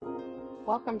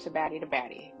Welcome to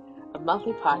Baddie, a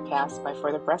monthly podcast by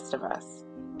For the Breast of Us,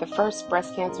 the first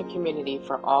breast cancer community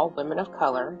for all women of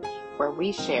color, where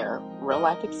we share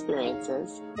real-life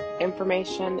experiences,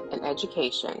 information, and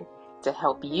education to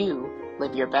help you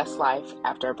live your best life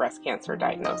after a breast cancer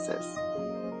diagnosis.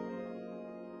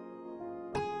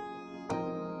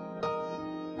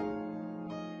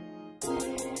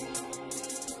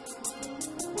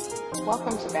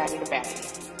 Welcome to Baddie.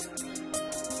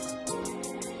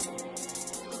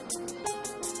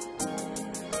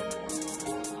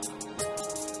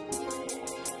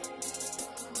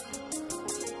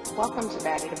 Welcome to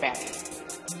Baddie.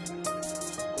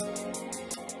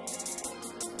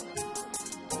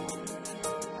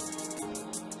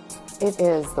 It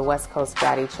is the West Coast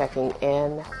Baddie checking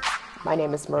in. My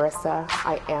name is Marissa.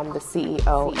 I am the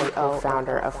CEO and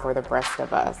co-founder of For the Breast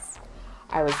of Us.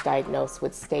 I was diagnosed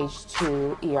with stage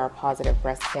 2 ER-positive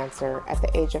breast cancer at the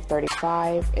age of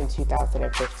 35 in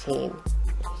 2015.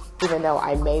 Even though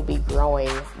I may be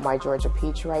growing my Georgia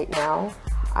peach right now,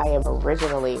 I am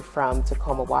originally from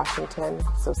Tacoma, Washington,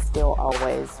 so still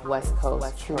always West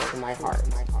Coast, true to my heart.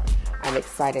 I'm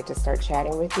excited to start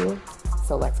chatting with you,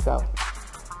 so let's go.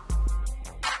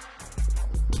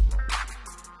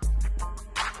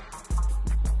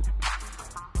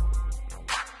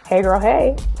 Hey girl,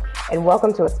 hey, and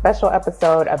welcome to a special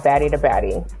episode of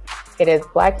Baddie. It is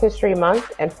Black History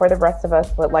Month, and For the Breast of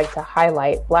Us would like to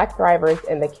highlight Black thrivers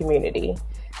in the community.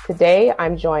 Today,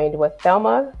 I'm joined with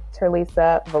Thelma,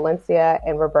 Terlisa, Valencia,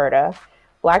 and Roberta,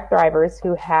 Black thrivers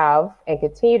who have and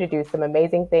continue to do some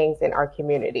amazing things in our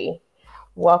community.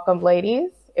 Welcome,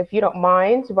 ladies. If you don't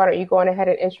mind, why don't you go on ahead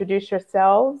and introduce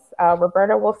yourselves?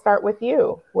 Roberta, we'll start with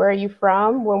you. Where are you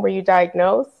from? When were you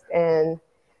diagnosed? And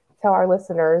tell our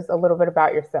listeners a little bit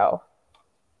about yourself.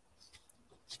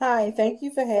 Hi, thank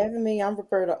you for having me. I'm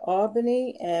Roberta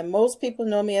Albany, and most people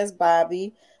know me as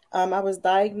Bobby. I was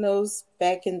diagnosed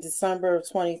back in December of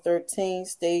 2013,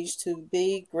 stage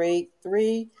 2B, grade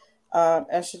 3,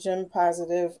 estrogen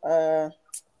positive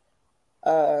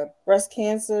breast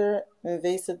cancer,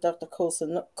 invasive ductal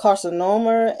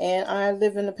carcinoma, and I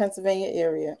live in the Pennsylvania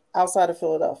area, outside of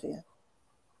Philadelphia.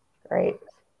 Great.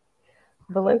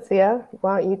 Valencia,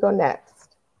 why don't you go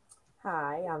next?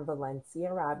 Hi, I'm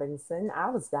Valencia Robinson. I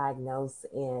was diagnosed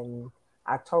in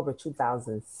October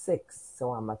 2006,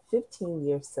 so I'm a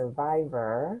 15-year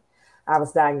survivor. I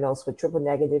was diagnosed with triple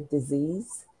negative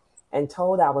disease and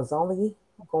told I was only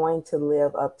going to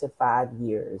live up to 5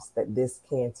 years, that this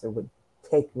cancer would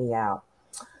take me out.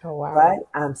 Oh, wow. But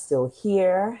I'm still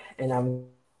here, and I'm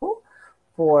grateful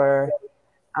for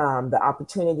the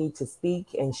opportunity to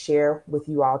speak and share with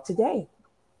you all today.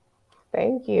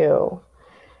 Thank you.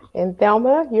 And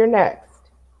Thelma, you're next.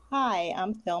 Hi,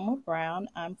 I'm Thelma Brown.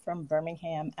 I'm from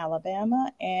Birmingham,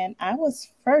 Alabama, and I was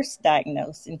first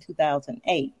diagnosed in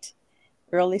 2008.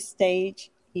 Early stage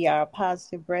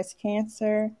ER-positive breast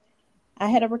cancer. I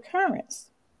had a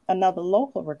recurrence, another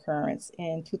local recurrence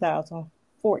in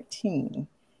 2014.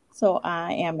 So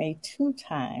I am a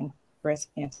 2-time breast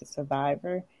cancer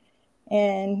survivor.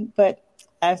 But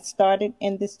I started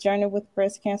in this journey with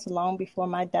breast cancer long before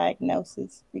my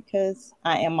diagnosis because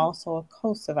I am also a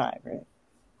co-survivor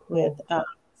with 5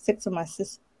 of my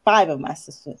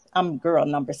sisters. I'm girl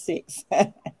number 6.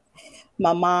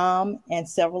 My mom and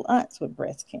several aunts with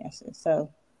breast cancer.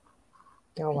 So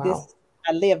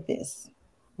I live this.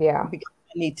 Yeah. Because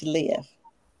I need to live.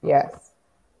 Yes.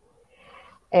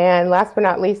 And last but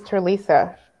not least,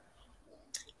 Terlisa.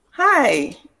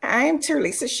 Hi, I'm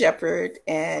Terlisa Shepherd,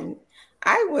 and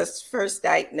I was first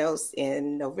diagnosed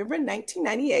in November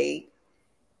 1998,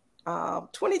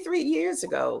 23 years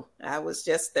ago. I was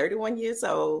just 31 years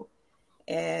old,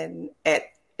 and at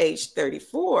age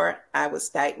 34, I was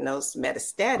diagnosed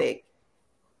metastatic,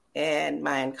 and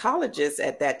my oncologist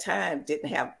at that time didn't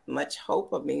have much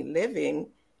hope of me living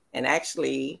and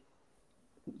actually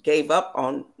gave up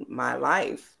on my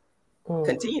life,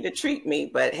 continued to treat me,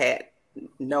 but had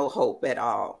no hope at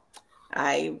all.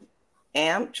 I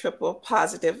am triple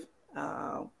positive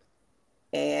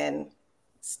and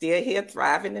still here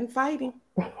thriving and fighting.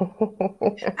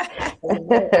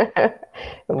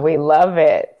 We love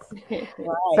it.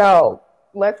 Right. So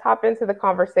let's hop into the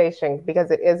conversation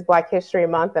because it is Black History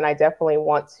Month, and I definitely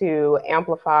want to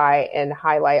amplify and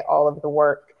highlight all of the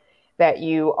work that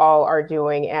you all are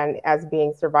doing and as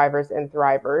being survivors and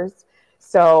thrivers.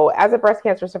 So as a breast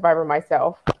cancer survivor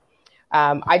myself,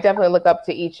 I definitely look up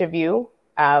to each of you.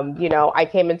 I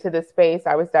came into this space,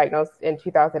 I was diagnosed in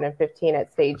 2015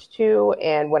 at stage 2.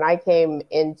 And when I came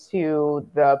into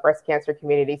the breast cancer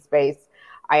community space,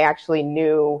 I actually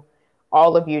knew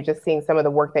all of you, just seeing some of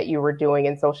the work that you were doing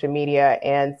in social media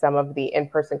and some of the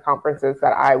in-person conferences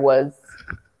that I was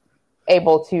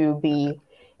able to be,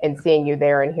 and seeing you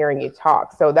there and hearing you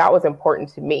talk. So that was important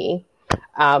to me.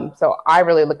 So I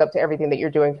really look up to everything that you're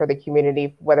doing for the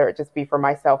community, whether it just be for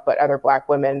myself, but other Black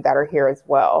women that are here as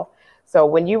well. So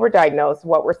when you were diagnosed,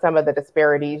 what were some of the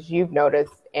disparities you've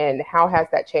noticed, and how has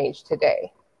that changed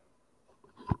today?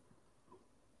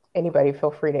 Anybody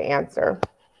feel free to answer.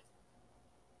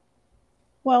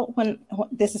 Well,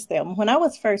 this is Thelma. When I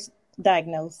was first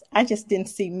diagnosed, I just didn't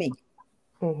see me.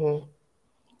 Mm-hmm.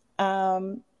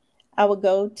 I would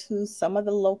go to some of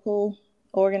the local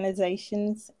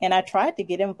organizations, and I tried to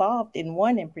get involved in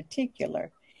one in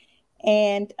particular.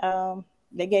 And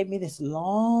they gave me this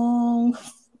long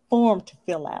form to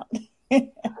fill out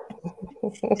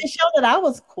to show that I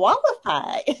was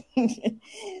qualified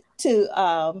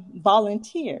to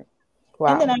volunteer.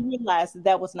 And then Wow. I realized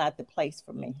that was not the place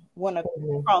for me. Went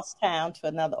Mm-hmm. across town to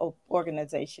another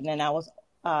organization, and I was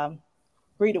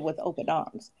greeted with open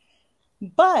arms.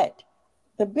 But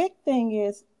the big thing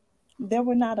is, there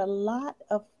were not a lot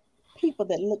of people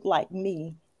that looked like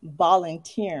me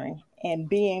volunteering and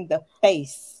being the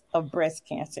face of breast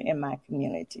cancer in my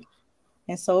community.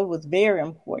 And so it was very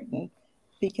important,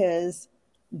 because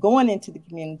going into the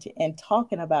community and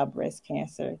talking about breast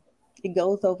cancer, it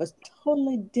goes over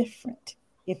totally different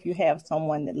if you have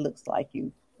someone that looks like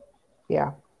you.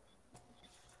 Yeah.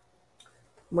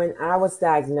 When I was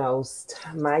diagnosed,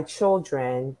 my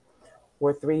children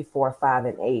were 3, 4, 5,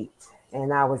 and 8,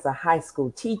 and I was a high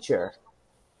school teacher.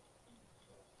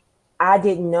 I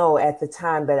didn't know at the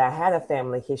time that I had a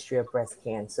family history of breast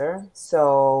cancer.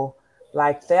 So,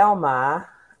 like Thelma,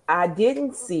 I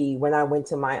didn't see, when I went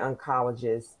to my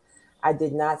oncologist, I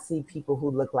did not see people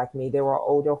who looked like me. They were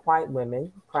older white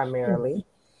women primarily.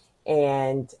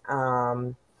 And,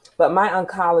 but my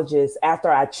oncologist,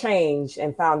 after I changed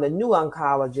and found a new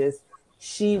oncologist,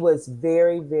 she was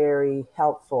very, very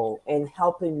helpful in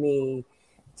helping me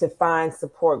to find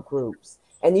support groups.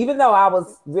 And even though I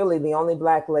was really the only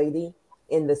Black lady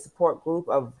in the support group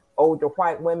of older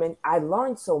white women, I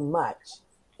learned so much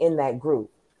in that group.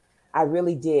 I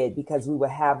really did, because we would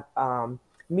have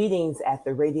meetings at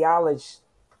the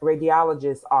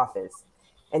radiologist's office,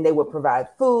 and they would provide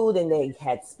food, and they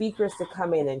had speakers to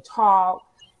come in and talk.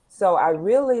 So I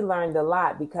really learned a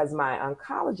lot, because my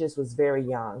oncologist was very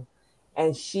young,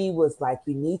 and she was like,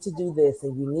 "You need to do this,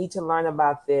 and you need to learn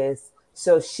about this."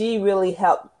 So she really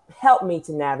helped me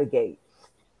to navigate.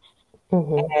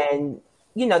 Mm-hmm. And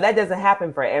that doesn't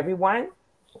happen for everyone.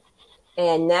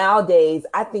 And nowadays,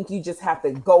 I think you just have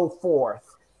to go forth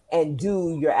and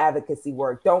do your advocacy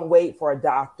work. Don't wait for a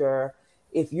doctor.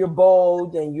 If you're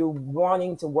bold and you're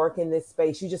wanting to work in this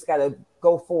space, you just got to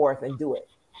go forth and do it.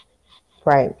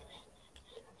 Right.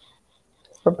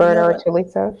 You Roberta know or what?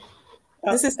 Talisa?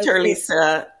 This is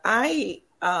Terlisa.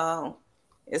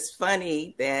 It's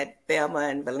funny that Thelma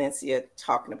and Valencia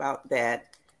talking about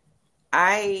that.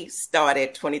 I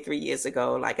started 23 years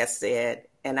ago, like I said,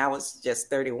 and I was just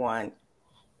 31.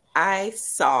 I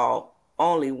saw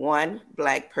only one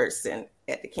Black person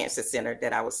at the cancer center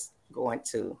that I was going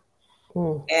to.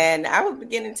 Mm. And I was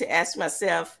beginning to ask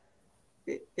myself,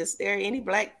 is there any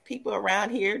Black people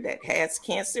around here that has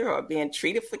cancer or being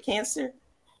treated for cancer?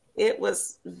 It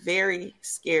was very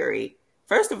scary.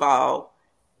 First of all,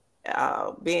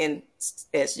 being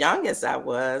as young as I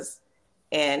was,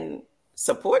 and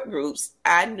support groups,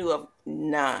 I knew of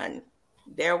none.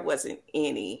 There wasn't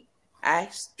any. I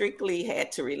strictly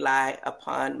had to rely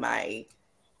upon my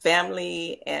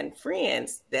family and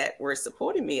friends that were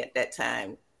supporting me at that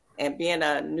time. And being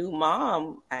a new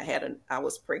mom, I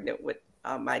was pregnant with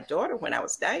my daughter when I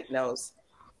was diagnosed.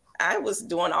 I was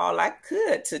doing all I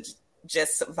could to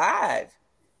just survive.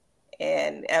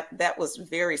 And that was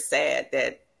very sad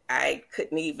that I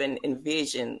couldn't even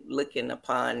envision looking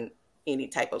upon any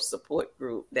type of support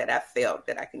group that I felt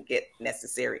that I can get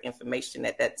necessary information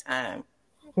at that time.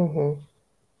 Mm-hmm.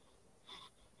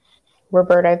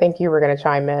 Roberta, I think you were going to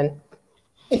chime in.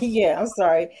 Yeah, I'm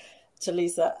sorry,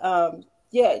 Talisa.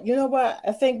 Yeah, you know what?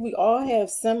 I think we all have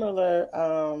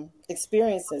similar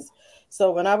experiences.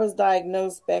 So when I was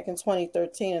diagnosed back in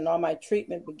 2013 and all my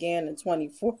treatment began in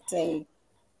 2014,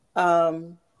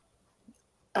 um,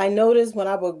 I noticed when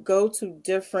I would go to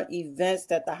different events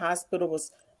that the hospital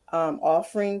was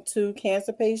offering to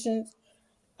cancer patients,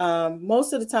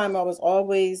 most of the time I was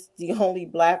always the only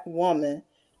Black woman.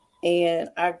 And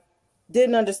I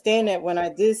didn't understand that when I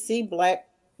did see Black,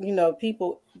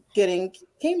 people getting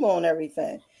chemo and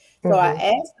everything. So I Mm-hmm.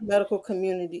 asked the medical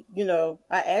community,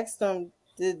 I asked them,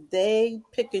 did they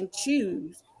pick and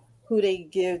choose who they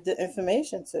give the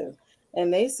information to?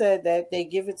 and they said that they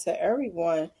give it to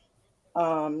everyone.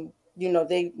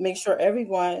 They make sure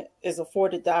everyone is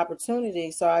afforded the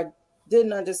opportunity. So I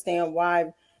didn't understand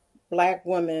why Black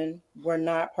women were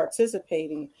not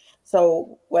participating.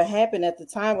 So what happened at the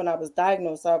time when I was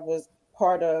diagnosed, I was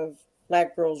part of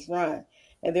Black Girls Run.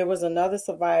 And there was another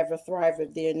survivor,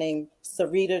 thriver there named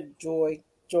Sarita Joy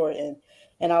Jordan.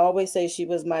 And I always say she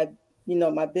was my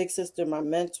big sister, my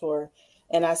mentor.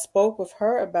 And I spoke with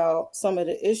her about some of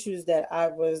the issues that I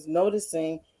was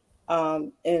noticing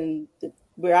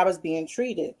where I was being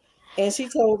treated. And she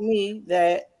told me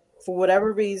that for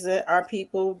whatever reason, our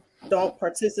people don't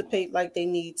participate like they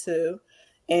need to.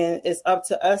 And it's up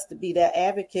to us to be that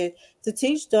advocate to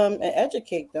teach them and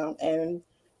educate them. And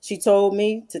she told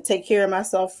me to take care of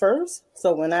myself first.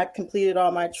 So when I completed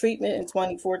all my treatment in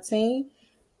 2014,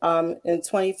 in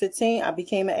 2015, I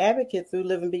became an advocate through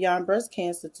Living Beyond Breast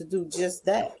Cancer to do just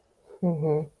that.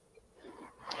 Mm-hmm.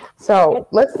 So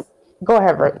let's go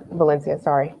ahead, Valencia.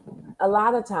 Sorry. A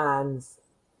lot of times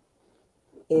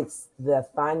it's the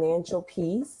financial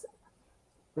piece,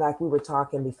 like we were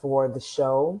talking before the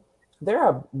show. There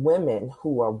are women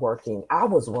who are working. I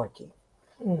was working.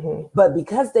 Mm-hmm. But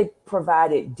because they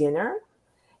provided dinner,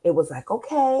 it was like,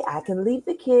 okay, I can leave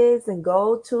the kids and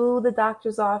go to the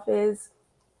doctor's office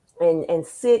and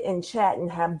sit and chat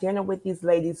and have dinner with these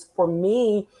ladies. For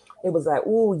me, it was like,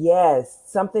 oh, yes,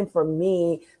 something for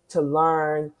me to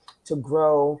learn, to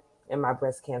grow in my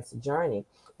breast cancer journey.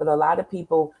 But a lot of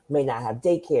people may not have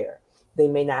daycare. They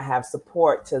may not have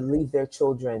support to leave their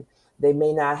children. They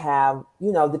may not have,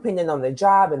 depending on their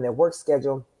job and their work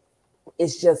schedule,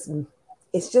 it's just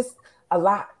a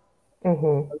lot, mm-hmm.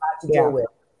 a lot to deal with.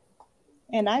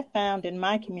 And I found in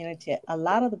my community, a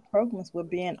lot of the programs were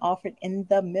being offered in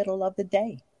the middle of the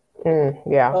day.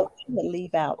 Yeah. So they would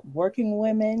leave out working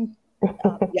women,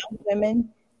 young women.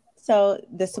 So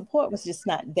the support was just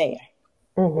not there.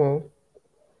 Mm-hmm.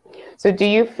 So do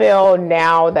you feel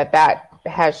now that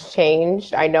has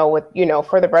changed? I know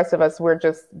for the rest of us, we're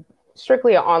just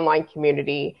strictly an online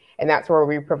community, and that's where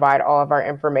we provide all of our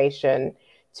information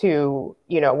to,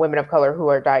 women of color who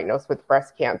are diagnosed with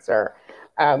breast cancer.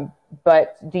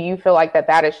 But do you feel like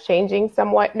that is changing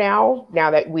somewhat now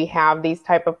that we have these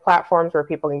type of platforms where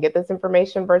people can get this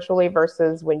information virtually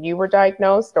versus when you were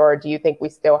diagnosed, or do you think we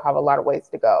still have a lot of ways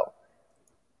to go?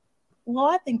 Well,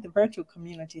 I think the virtual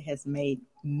community has made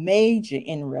major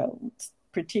inroads,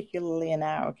 particularly in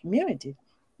our community,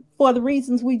 for the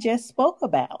reasons we just spoke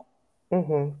about.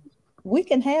 Mm-hmm. We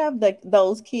can have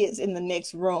those kids in the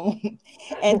next room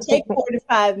and take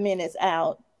 45 minutes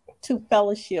out to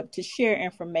fellowship, to share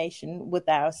information with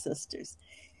our sisters.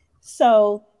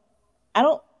 So I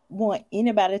don't want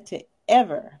anybody to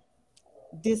ever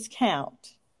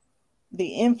discount the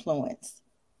influence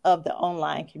of the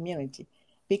online community,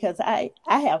 because I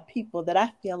have people that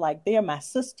I feel like they're my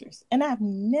sisters and I've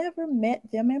never met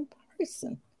them in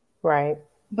person. Right.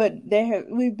 But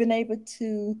we've been able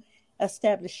to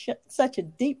establish such a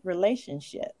deep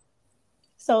relationship.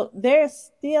 So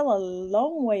there's still a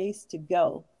long ways to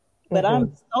go, but mm-hmm.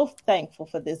 I'm so thankful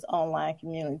for this online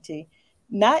community,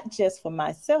 not just for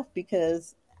myself,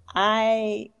 because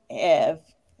I have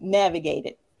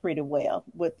navigated pretty well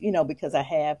with, because I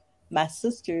have my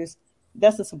sisters.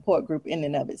 That's a support group in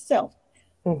and of itself,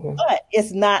 mm-hmm. but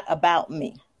it's not about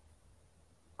me.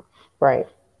 Right.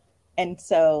 And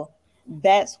so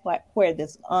that's where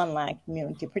this online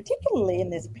community, particularly in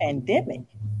this pandemic,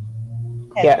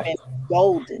 has been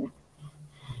golden.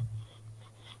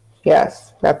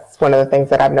 Yes, that's one of the things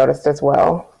that I've noticed as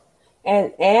well.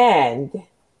 And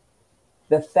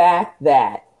the fact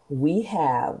that we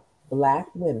have Black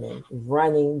women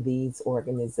running these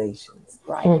organizations,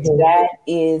 right? Mm-hmm. That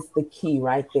is the key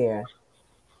right there.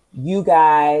 You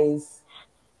guys,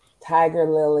 Tiger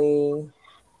Lily,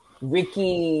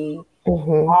 Ricky,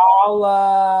 mm-hmm. all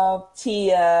of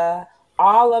Tia,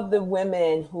 all of the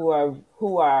women who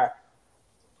are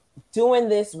doing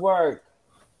this work,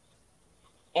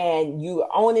 and you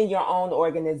owning your own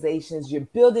organizations, you're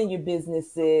building your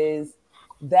businesses.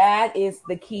 That is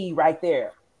the key right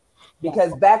there.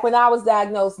 Because back when I was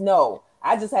diagnosed, no,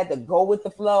 I just had to go with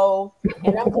the flow.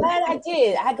 And I'm glad I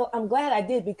did. I'm glad I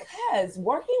did, because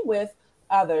working with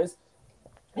others,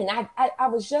 and I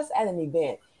was just at an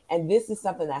event, and this is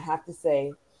something I have to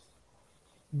say,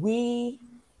 we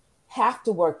have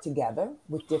to work together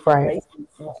with different races.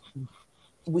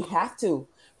 We have to,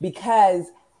 because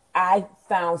I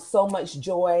found so much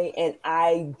joy, and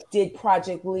I did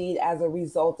project lead as a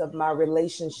result of my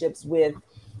relationships with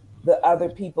the other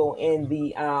people in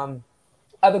the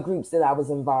other groups that I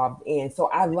was involved in. So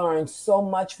I learned so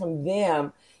much from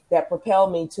them that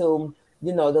propelled me to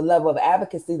the level of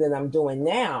advocacy that I'm doing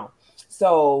now.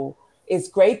 So it's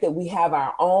great that we have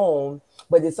our own,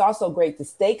 but it's also great to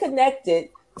stay connected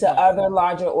to other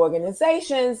larger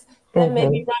organizations that may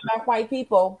be run by white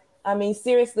people. I mean,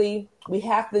 seriously, we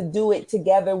have to do it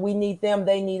together. We need them,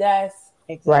 they need us.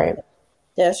 Right. Exactly.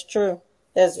 That's true.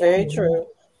 That's very true.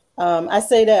 I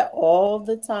say that all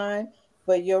the time,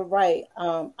 but you're right.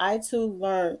 I too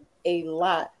learned a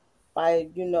lot by,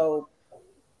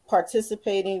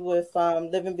 participating with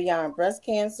Living Beyond Breast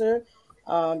Cancer,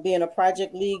 being a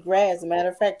project lead grad. As a matter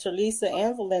of fact, Teresa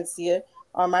and Valencia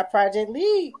are my project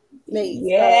lead mates.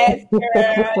 Yes, girl.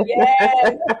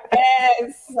 Yes,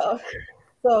 yes. So,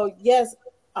 so yes,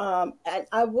 and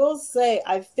I will say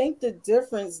I think the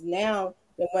difference now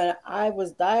than when I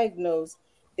was diagnosed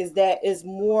is that it's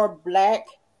more Black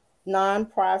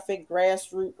nonprofit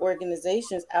grassroots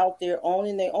organizations out there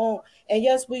owning their own. And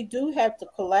yes, we do have to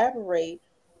collaborate,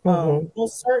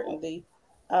 most certainly.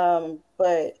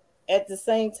 But at the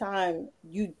same time,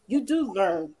 you do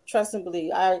learn. Trust and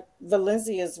believe.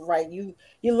 Valencia is right. You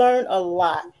learn a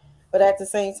lot, but at the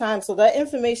same time, so that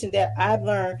information that I've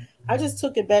learned, I just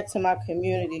took it back to my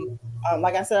community.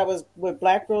 Like I said, I was with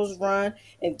Black Girls Run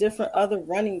and different other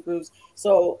running groups.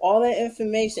 So all that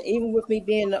information, even with me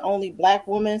being the only Black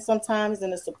woman sometimes in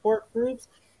the support groups,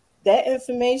 that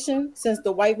information, since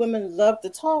the white women love to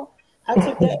talk, I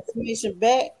took that information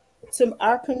back to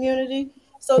our community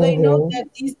so they know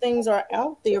that these things are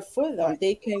out there for them.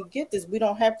 They can get this. We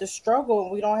don't have to struggle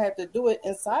and we don't have to do it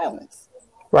in silence.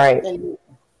 Right. And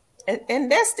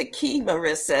And that's the key,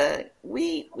 Marissa.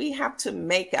 We have to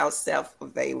make ourselves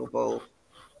available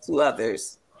to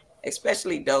others,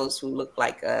 especially those who look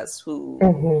like us, who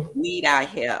need our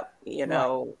help.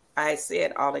 I say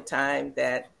it all the time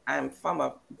that I'm from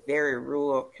a very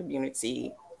rural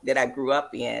community that I grew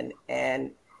up in,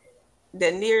 and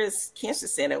the nearest cancer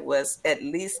center was at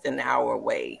least an hour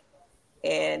away.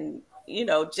 And,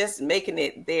 just making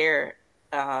it there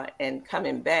and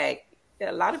coming back,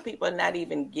 a lot of people are not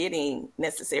even getting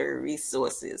necessary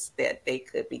resources that they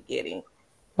could be getting.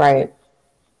 Right.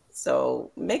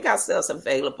 So make ourselves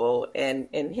available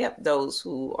and help those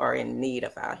who are in need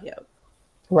of our help.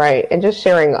 Right. And just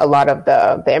sharing a lot of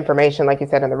the information, like you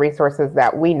said, and the resources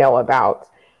that we know about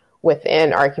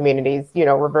within our communities.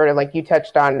 Roberta, like you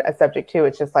touched on a subject too.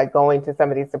 It's just like going to some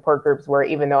of these support groups where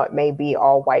even though it may be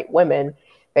all white women,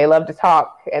 they love to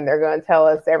talk and they're going to tell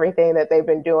us everything that they've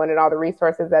been doing and all the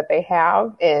resources that they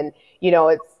have. And,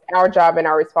 it's our job and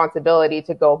our responsibility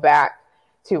to go back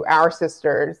to our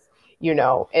sisters,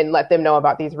 and let them know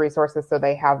about these resources so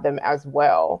they have them as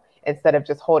well, instead of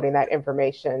just holding that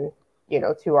information,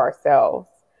 to ourselves.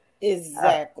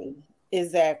 exactly,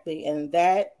 exactly, and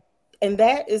that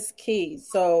is key.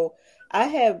 So I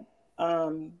have,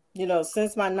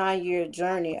 since my 9 year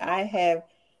journey, I have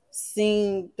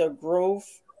seen the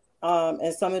growth,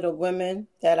 in some of the women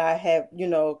that I have,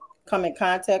 come in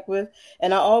contact with,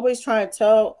 and I always try and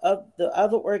tell of the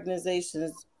other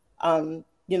organizations, the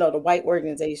white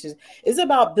organizations, it's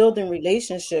about building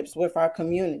relationships with our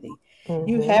community.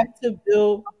 You have to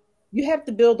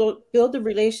build, build a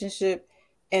relationship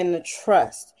and the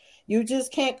trust. You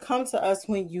just can't come to us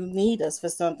when you need us for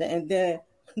something and then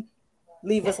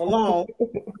leave us alone.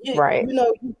 Right.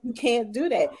 You can't do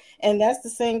that. And that's the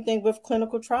same thing with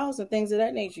clinical trials and things of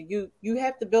that nature. You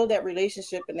have to build that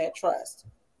relationship and that trust.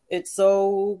 It's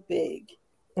so big.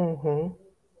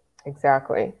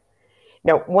 Exactly.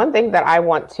 Now, one thing that I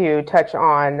want to touch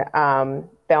on,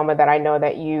 Thelma, that I know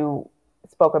that you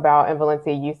spoke about, and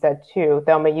Valencia, you said too.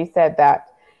 Thelma, you said that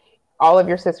all of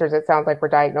your sisters, it sounds like, were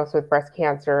diagnosed with breast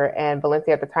cancer. And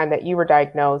Valencia, at the time that you were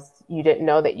diagnosed, you didn't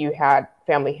know that you had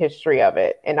family history of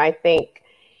it. And I think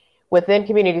within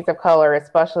communities of color,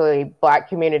 especially Black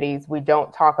communities, we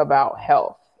don't talk about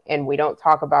health and we don't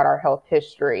talk about our health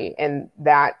history. And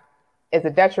that is a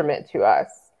detriment to us.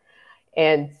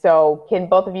 And so, can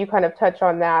both of you kind of touch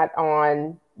on that,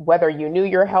 on whether you knew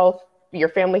your health, your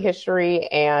family history,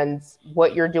 and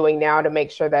what you're doing now to make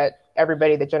sure that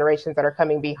everybody, the generations that are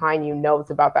coming behind you,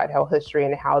 knows about that health history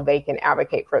and how they can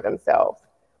advocate for themselves?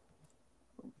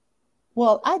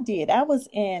 Well, I did. I was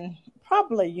in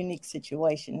probably a unique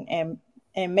situation, and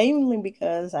mainly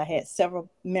because I had several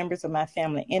members of my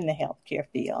family in the healthcare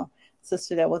field.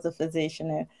 Sister that was a physician,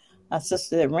 and a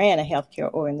sister that ran a healthcare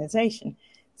organization.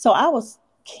 So I was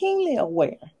keenly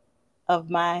aware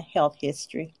of my health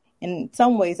history. In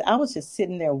some ways, I was just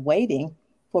sitting there waiting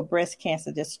for breast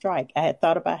cancer to strike. I had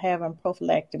thought about having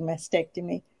prophylactic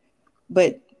mastectomy,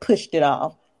 but pushed it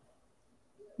off.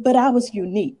 But I was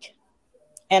unique.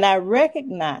 And I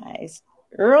recognized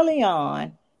early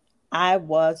on I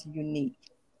was unique.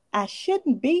 I should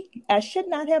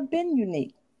not have been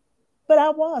unique, but I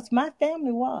was. My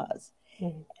family was.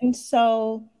 Mm-hmm. And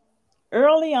so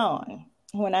early on,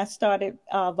 when I started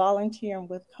volunteering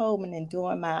with Coleman and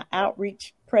doing my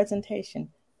outreach presentation,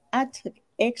 I took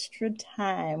extra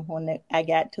time when I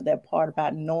got to that part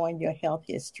about knowing your health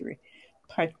history,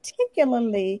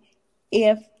 particularly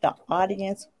if the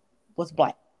audience was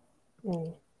Black.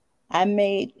 Mm-hmm. I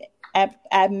made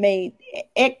I made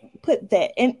put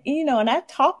that, and and I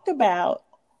talked about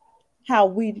how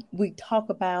we talk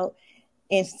about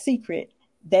in secret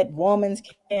that woman's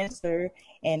cancer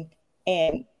and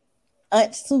and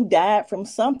Aunt Sue died from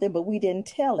something, but we didn't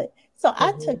tell it. So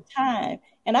I Mm-hmm. took time,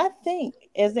 and I think,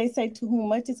 as they say, to whom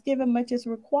much is given, much is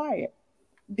required.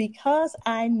 Because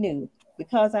I knew,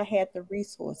 because I had the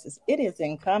resources, it is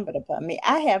incumbent upon me.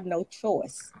 I have no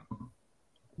choice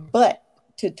but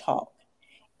to talk.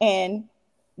 And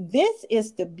this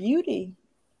is the beauty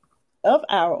of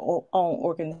our own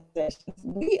organizations.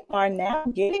 We are now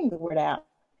getting the word out.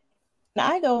 When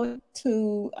I go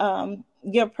to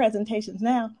give presentations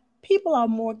now, people are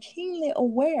more keenly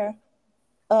aware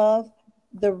of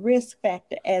the risk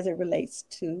factor as it relates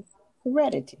to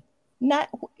heredity. Not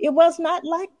It was not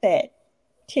like that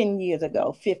 10 years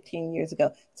ago, 15 years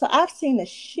ago. So I've seen a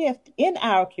shift in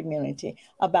our community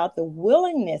about the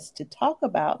willingness to talk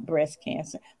about breast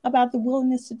cancer, about the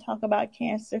willingness to talk about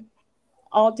cancer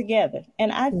altogether.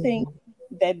 And I think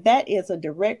Mm-hmm. that is a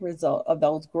direct result of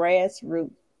those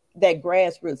grassroots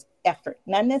effort,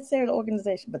 not necessarily the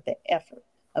organization, but the effort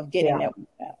of getting Yeah. that work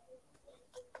out.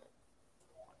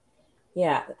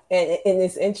 Yeah, and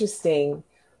it's interesting.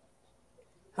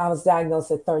 I was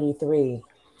diagnosed at 33,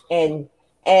 and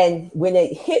when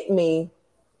it hit me,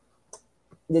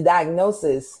 the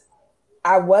diagnosis,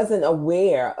 I wasn't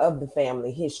aware of the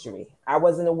family history. I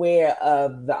wasn't aware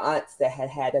of the aunts that had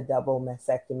had a double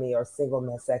mastectomy or single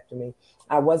mastectomy.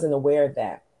 I wasn't aware of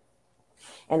that.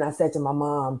 And I said to my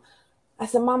mom, I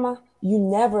said, Mama, you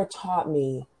never taught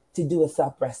me to do a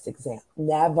self breast exam.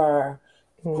 Never.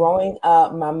 Mm-hmm. Growing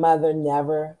up, my mother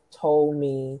never told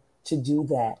me to do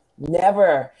that.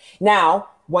 Never. Now,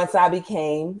 once I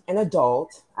became an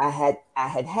adult, I had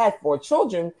 4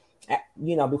 children,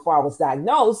 before I was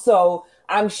diagnosed. So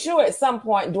I'm sure at some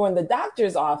point during the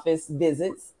doctor's office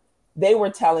visits, they were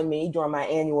telling me during my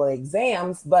annual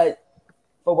exams, but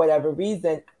for whatever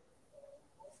reason,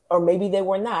 or maybe they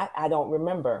were not, I don't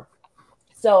remember.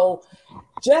 So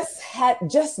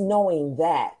just knowing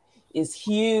that is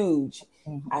huge.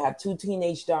 Mhm. I have 2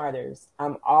 teenage daughters.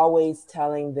 I'm always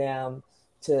telling them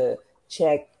to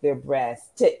check their breasts,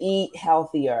 to eat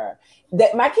healthier.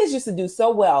 That my kids used to do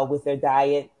so well with their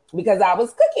diet because I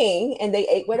was cooking and they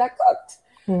ate what I cooked.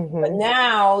 But Mm-hmm.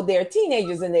 now they're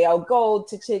teenagers and they'll go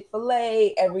to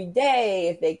Chick-fil-A every day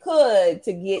if they could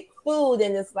to get food.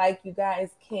 And it's like, you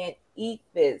guys can't eat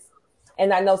this.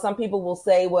 And I know some people will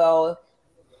say, well,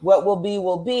 what will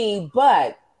be,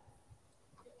 but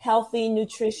healthy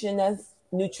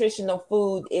nutritional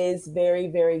food is very,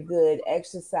 very good.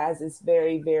 Exercise is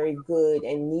very, very good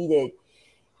and needed.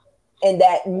 And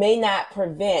that may not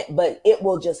prevent, but it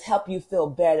will just help you feel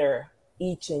better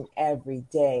each and every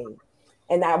day.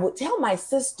 And I would tell my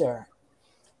sister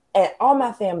and all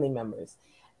my family members,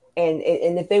 and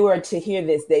if they were to hear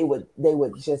this, they would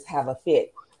just have a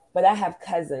fit. But I have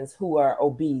cousins who are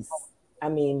obese. I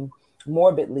mean,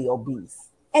 morbidly obese,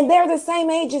 and they're the same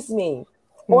age as me,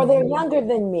 or they're Mm-hmm. younger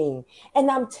than me. And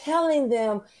I'm telling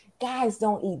them, guys,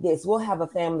 don't eat this. We'll have a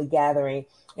family gathering,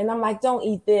 and I'm like, don't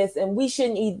eat this, and we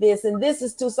shouldn't eat this, and this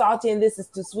is too salty, and this is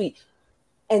too sweet.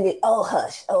 And they, oh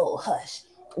hush, oh hush.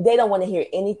 They don't want to hear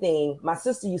anything. My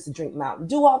sister used to drink Mountain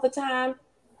Dew all the time.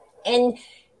 And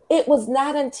it was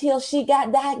not until she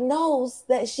got diagnosed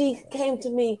that she came to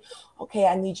me, okay,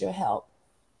 I need your help.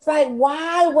 It's like,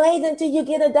 why wait until you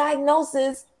get a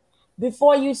diagnosis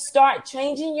before you start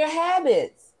changing your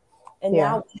habits? And Yeah.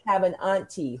 now we have an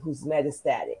auntie who's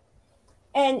metastatic.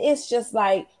 And it's just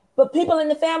like, but people in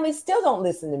the family still don't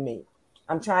listen to me.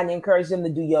 I'm trying to encourage them to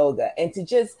do yoga and to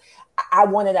just, I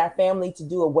wanted our family to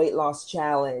do a weight loss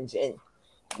challenge, and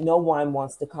no one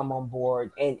wants to come on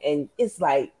board. And it's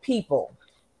like, people,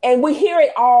 and we hear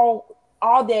it all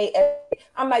day.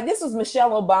 I'm like, this was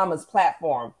Michelle Obama's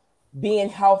platform, being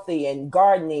healthy and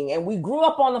gardening, and we grew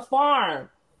up on a farm.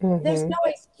 There's Mm-hmm. no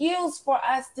excuse for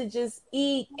us to just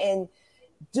eat and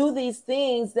do these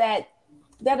things that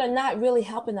are not really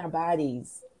helping our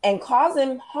bodies and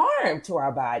causing harm to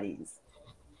our bodies.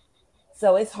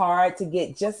 So it's hard to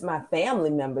get just my family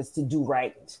members to do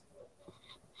right.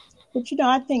 But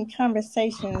I think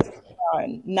conversations are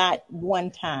not one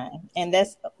time, and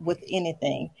that's with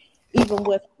anything, even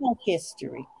with health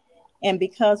history. And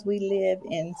because we live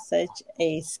in such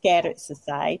a scattered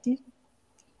society,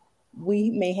 we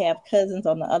may have cousins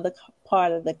on the other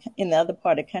part of the other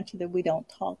part of the country that we don't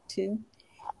talk to.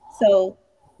 So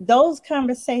those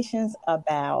conversations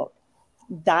about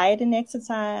diet and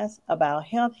exercise, about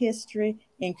health history,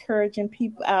 encouraging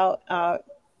people out, our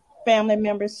family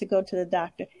members to go to the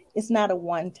doctor, it's not a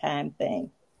one-time thing.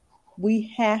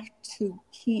 We have to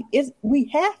keep it. We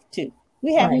have to.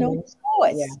 We have Right. no Yeah.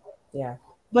 choice Yeah.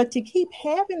 but to keep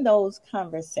having those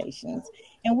conversations,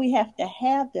 and we have to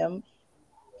have them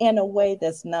in a way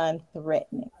that's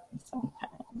non-threatening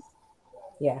sometimes.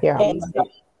 Yeah. Yeah. And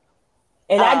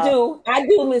And uh, I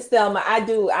do, Miss Thelma. I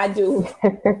do. I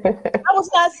was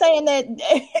not saying that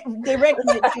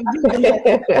directly to you,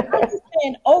 Vanessa. I'm just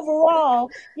saying overall,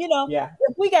 Yeah.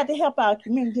 if we got to help our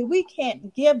community, we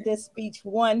can't give this speech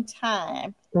one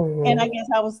time. And I Mhm. guess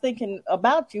I was thinking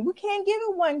about you. We can't give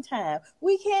it one time.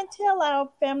 We can't tell our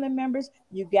family members,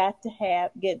 you got to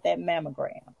get that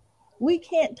mammogram. We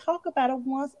can't talk about it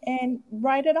once and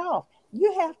write it off.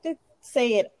 You have to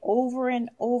say it over and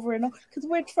over and over because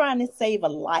we're trying to save a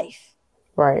life.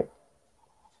 Right.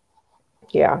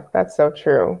 Yeah, that's so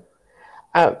true.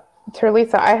 Uh,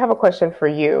 Terlisa, I have a question for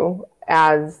you.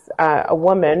 As a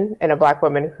woman and a Black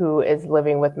woman who is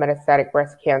living with metastatic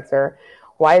breast cancer,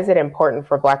 why is it important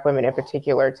for Black women in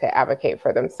particular to advocate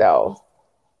for themselves?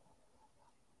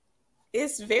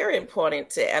 It's very important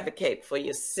to advocate for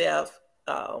yourself.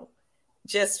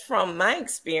 Just from my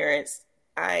experience,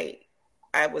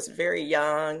 I was very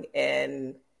young,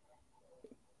 and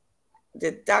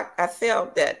I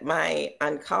felt that my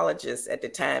oncologist at the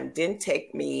time didn't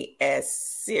take me as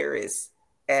serious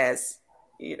as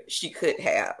she could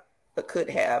have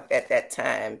at that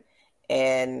time,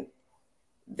 and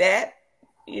that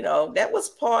that was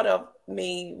part of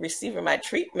me receiving my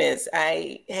treatments.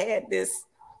 I had this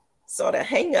sort of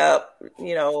hang up,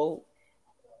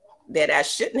 that I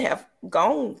shouldn't have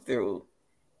gone through.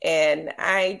 And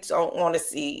I don't want to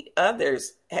see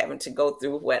others having to go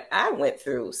through what I went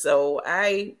through. So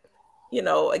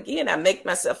again, I make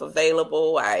myself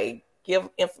available. I give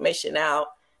information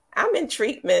out. I'm in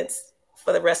treatments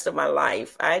for the rest of my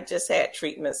life. I just had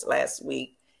treatments last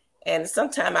week. And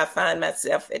sometimes I find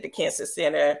myself at the cancer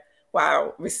center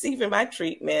while receiving my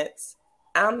treatments.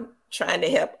 I'm trying to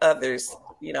help others,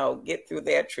 get through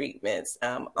their treatments,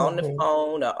 on the Hmm.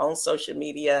 phone or on social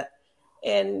media.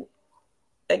 And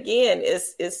again,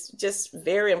 it's just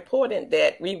very important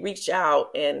that we reach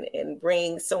out and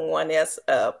bring someone else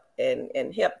up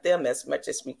and help them as much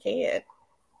as we can. And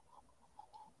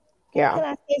Yeah. can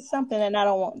I say something? And I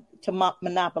don't want to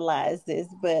monopolize this,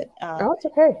 but Oh, it's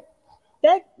okay.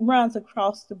 that runs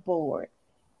across the board.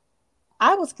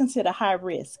 I was considered high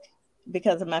risk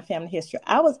because of my family history.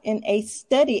 I was in a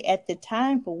study at the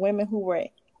time for women who were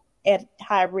at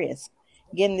high risk,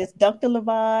 getting this ductal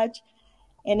lavage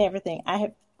and everything.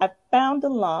 I found a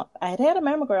lump. I had a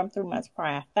mammogram 3 months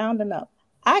prior. I found a lump.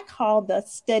 I called the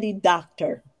study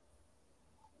doctor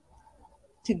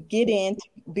to get in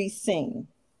to be seen.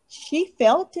 She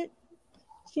felt it.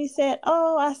 She said,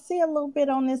 "Oh, I see a little bit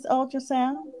on this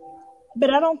ultrasound, but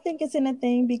I don't think it's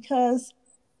anything because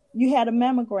you had a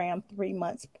mammogram 3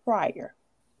 months prior."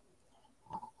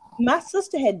 My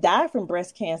sister had died from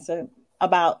breast cancer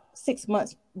about 6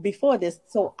 months before this,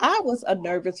 so I was a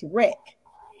nervous wreck.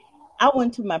 I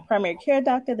went to my primary care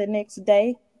doctor the next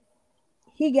day.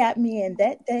 He got me in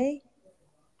that day.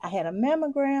 I had a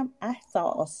mammogram. I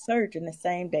saw a surgeon the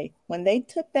same day. When they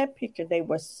took that picture, they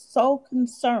were so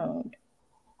concerned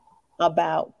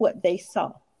about what they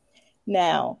saw.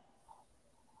 Now,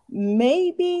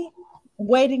 maybe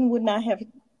waiting would not have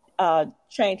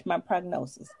changed my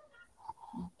prognosis,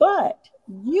 but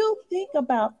you think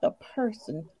about the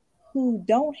person who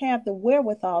don't have the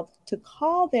wherewithal to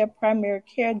call their primary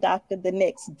care doctor the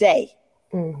next day.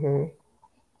 Hmm.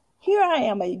 Here I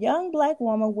am, a young Black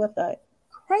woman with a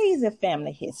crazy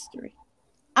family history.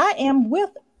 I am with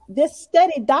this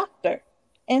steady doctor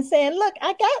and saying, "Look,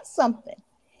 I got something."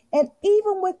 And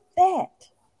even with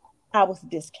that, I was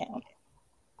discounted.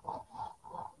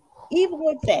 Even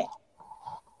with that.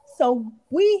 So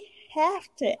we have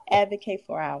to advocate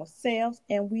for ourselves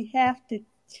and we have to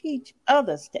teach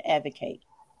others to advocate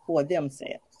for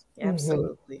themselves Hmm.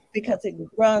 Absolutely. because it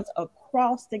runs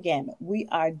across the gamut. We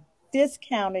are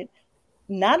discounted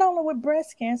not only with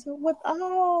breast cancer, with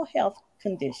all health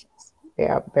conditions.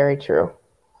 Yeah, very true.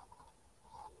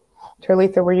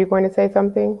 Terlisa, were you going to say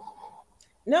something?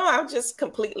 No, I'm just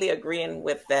completely agreeing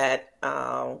with that.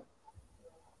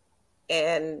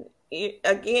 And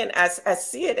again, I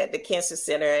see it at the cancer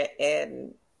center,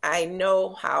 and I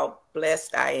know how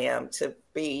blessed I am to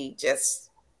be just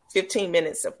 15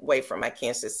 minutes away from my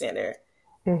cancer center.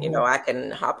 Mm-hmm. You know, I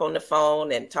can hop on the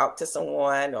phone and talk to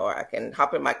someone, or I can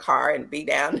hop in my car and be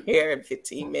down here in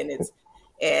 15 minutes.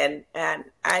 And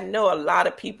I know a lot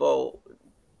of people,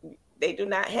 they do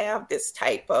not have this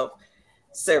type of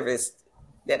service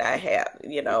that I have,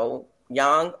 you know,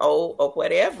 young, old, or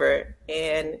whatever.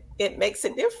 And it makes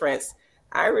a difference.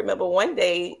 I remember one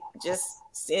day just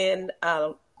seeing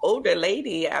an older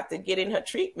lady after getting her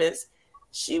treatments.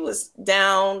 She was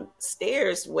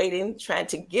downstairs waiting, trying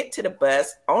to get to the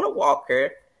bus on a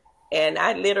walker. And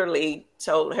I literally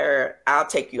told her, I'll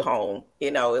take you home.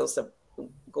 You know, it was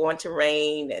going to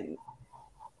rain,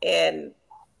 and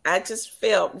I just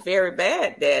felt very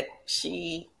bad that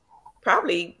she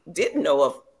probably didn't know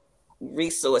of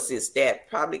resources that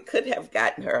probably could have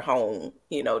gotten her home,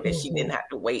 you know, that she didn't have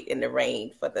to wait in the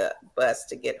rain for the bus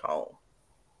to get home.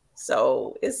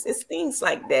 So it's things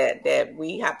like that that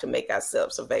we have to make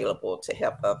ourselves available to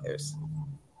help others.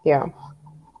 Yeah.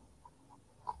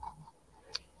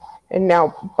 And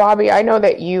now, Bobby, I know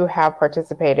that you have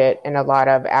participated in a lot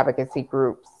of advocacy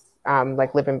groups,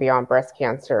 like Living Beyond Breast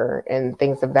Cancer and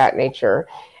things of that nature.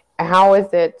 How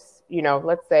is it, you know,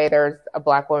 let's say there's a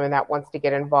Black woman that wants to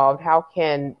get involved. How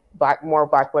can more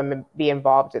Black women be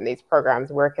involved in these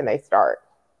programs? Where can they start?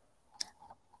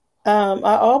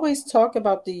 I always talk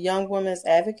about the Young Women's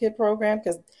Advocate Program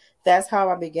because that's how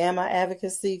I began my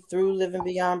advocacy through Living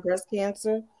Beyond Breast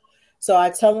Cancer. So I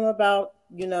tell them about,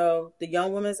 you know, the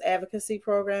Young Women's Advocacy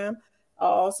Program. I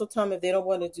also tell them if they don't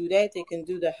want to do that, they can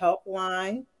do the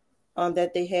helpline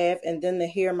that they have, and then the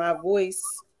Hear My Voice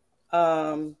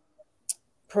um,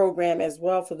 program as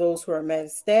well for those who are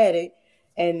metastatic.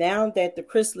 And now that the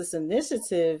Chrysalis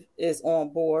Initiative is on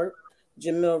board,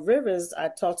 Jamil Rivers, I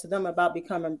talked to them about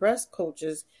becoming breast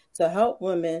coaches to help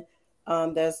women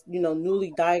that's, you know,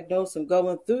 newly diagnosed and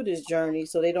going through this journey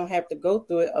so they don't have to go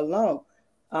through it alone.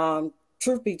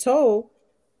 Truth be told,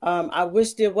 I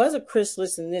wish there was a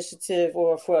Chrysalis Initiative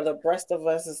or for the breast of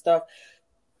us and stuff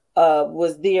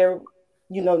was there,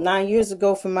 you know, 9 years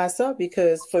ago for myself,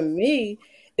 because for me,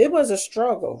 it was a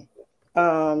struggle.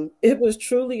 It was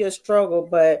truly a struggle,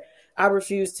 but I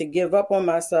refused to give up on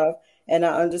myself, and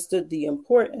I understood the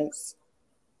importance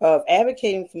of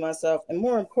advocating for myself, and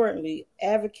more importantly,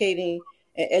 advocating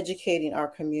and educating our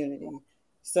community.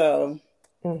 So,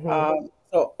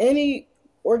 so any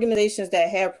organizations that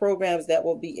have programs that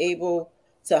will be able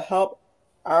to help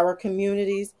our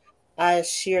communities, I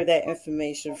share that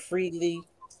information freely,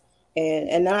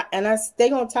 and I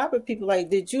stay on top of people. Like,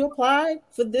 did you apply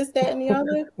for this, that, and the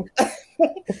other?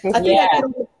 Yeah.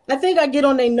 I think I get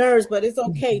on their nerves, but it's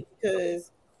okay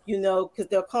because, you know, because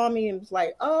they'll call me and it's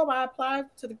like, oh, I applied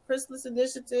to the Chrysalis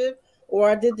Initiative, or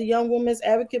I did the Young Women's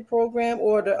Advocate Program,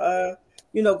 or the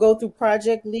you know, go through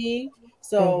Project Lead.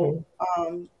 So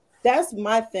that's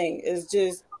my thing, is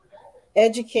just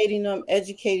educating them,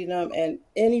 and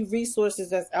any resources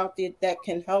that's out there that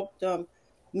can help them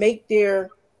make their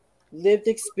lived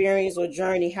experience or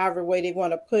journey, however way they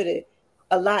want to put it,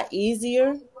 a lot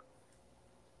easier,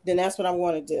 then that's what I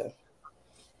want to do.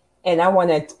 And I want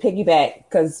to piggyback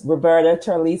because Roberta,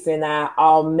 Terlisa, and I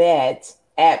all met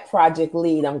at Project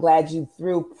Lead. I'm glad you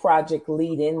threw Project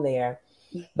Lead in there.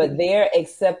 But they're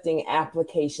accepting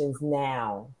applications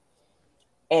now.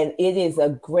 And it is a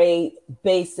great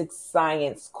basic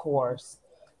science course.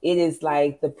 It is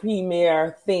like the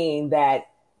premier thing that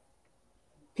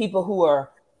people who are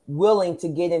willing to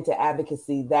get into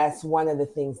advocacy, that's one of the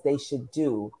things they should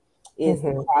do, is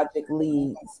the Project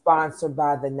Lead, sponsored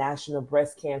by the National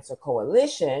Breast Cancer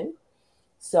Coalition.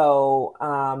 So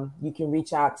you can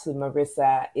reach out to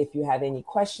Marissa if you have any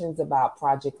questions about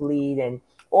Project Lead,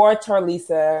 or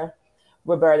Terlisa,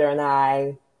 Roberta, and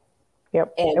I.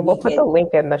 Yep. And we'll put the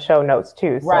link in the show notes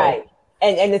too. Right. So.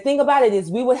 And the thing about it is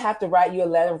we would have to write you a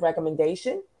letter of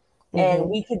recommendation, and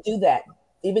we could do that.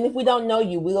 Even if we don't know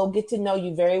you, we'll get to know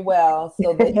you very well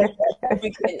so that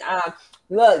we can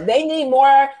look, they need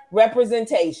more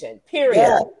representation, period.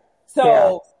 Yeah.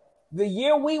 So the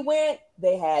year we went,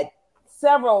 they had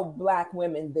several Black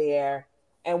women there.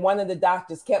 And one of the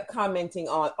doctors kept commenting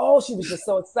on, oh, she was just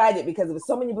so excited because there was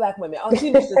so many Black women. Oh, she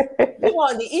was just, she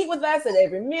wanted to eat with us at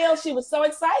every meal. She was so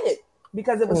excited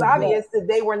because it was obvious that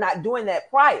they were not doing that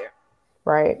prior.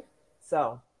 Right.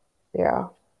 So. Yeah.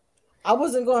 I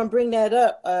wasn't going to bring that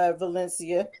up,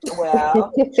 Valencia.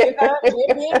 Well,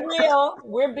 we're being real.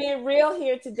 We're being real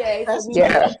here today. So we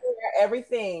want to share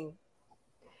everything.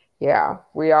 Yeah,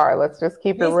 we are. Let's just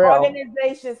keep it real. These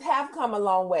organizations have come a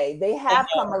long way. They have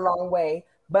come a long way,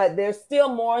 but there's still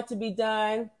more to be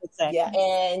done.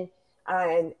 Exactly.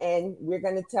 And we're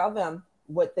going to tell them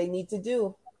what they need to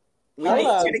do. We need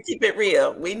Hello. you to keep it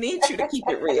real. We need you to keep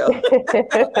it real.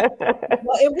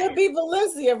 Well, it would be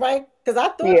Valencia, right? Because I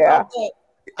thought Yeah. about that.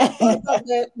 I thought about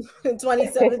that in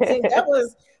 2017.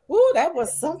 That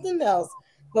was something else.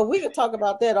 But we could talk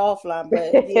about that offline.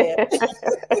 But yeah.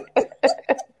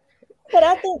 But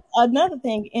I think another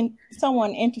thing in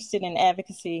someone interested in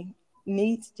advocacy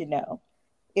needs to know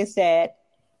is that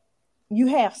you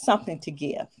have something to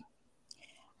give.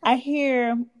 I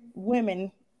hear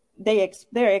women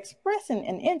they're expressing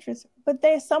an interest, but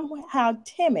they're somehow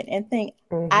timid and think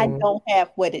I Mhm. don't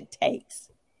have what it takes.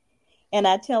 And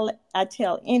I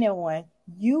tell anyone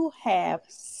you have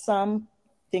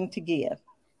something to give.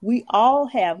 We all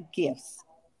have gifts,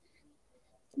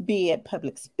 be it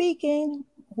public speaking,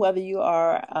 whether you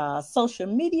are a social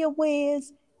media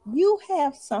whiz, you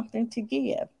have something to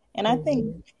give. And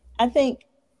Mhm. I think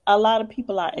a lot of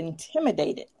people are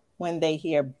intimidated when they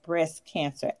hear breast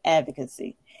cancer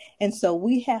advocacy. And so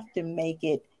we have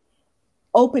to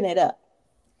open it up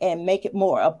and make it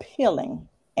more appealing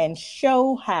and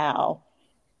show how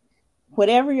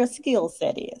whatever your skill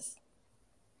set is,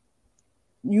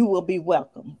 you will be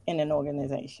welcome in an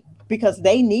organization because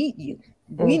they need you.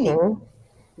 We need you.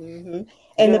 Mhm. Hmm.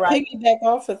 And You're to right. piggyback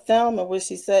off of Thelma, what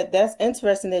she said, that's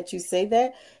interesting that you say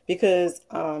that because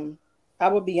I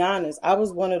would be honest, I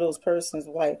was one of those persons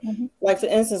Mhm. like for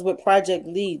instance with Project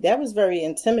Lead, that was very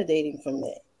intimidating for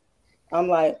me. I'm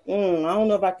like, I don't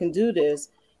know if I can do this,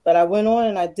 but I went on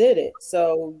and I did it.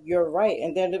 So you're right.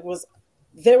 And then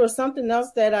there was something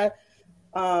else that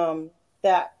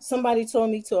somebody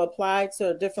told me to apply to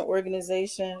a different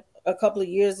organization a couple of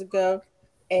years ago,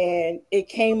 and it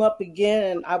came up again,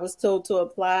 and I was told to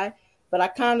apply, but I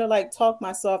kind of like talked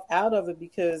myself out of it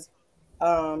because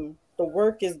the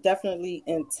work is definitely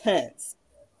intense.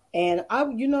 And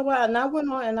you know what? And I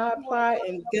went on and I applied,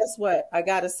 and guess what? I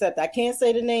got accepted. I can't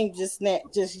say the name just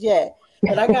yet,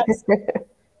 but I got.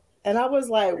 And I was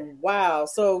like, wow.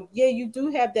 So, yeah, you do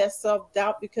have that self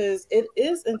doubt because it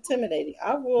is intimidating.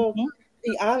 I will Mhm.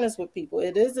 be honest with people.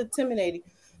 It is intimidating.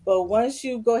 But once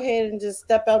you go ahead and just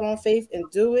step out on faith and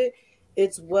do it,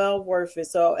 it's well worth it.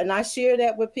 So, and I share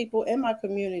that with people in my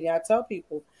community. I tell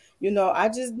people, I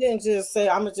just didn't just say,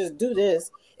 I'm going to just do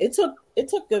this. It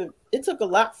took a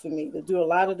lot for me to do a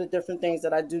lot of the different things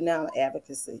that I do now in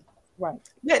advocacy. Right.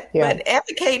 Yeah. But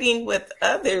advocating with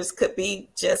others could be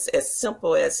just as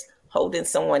simple as holding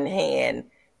someone's hand,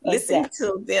 listening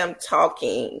Exactly. to them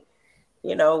talking.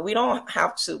 We don't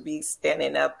have to be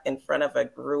standing up in front of a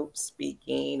group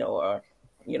speaking or,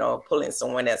 pulling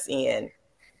someone else in.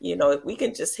 If we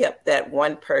can just help that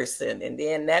one person and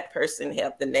then that person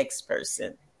help the next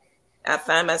person. I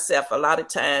find myself a lot of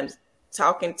times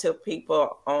talking to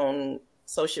people on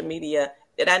social media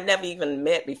that I never even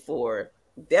met before,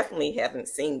 definitely haven't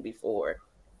seen before.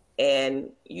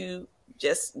 And you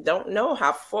just don't know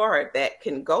how far that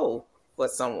can go for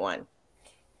someone.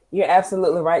 You're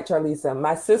absolutely right, Charlisa.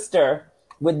 My sister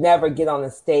would never get on the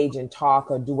stage and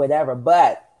talk or do whatever,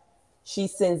 but she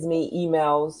sends me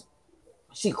emails.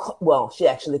 She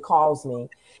actually calls me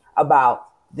about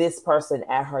this person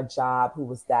at her job who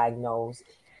was diagnosed.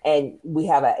 And we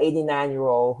have an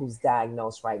 89-year-old who's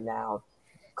diagnosed right now,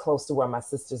 close to where my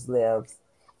sister's lives.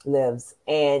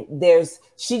 And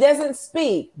she doesn't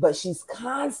speak, but she's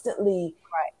constantly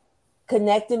Right.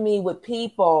 connecting me with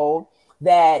people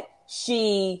that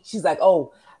she's like,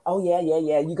 oh yeah,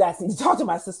 you guys need to talk to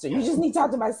my sister, you just need to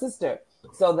talk to my sister.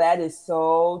 So that is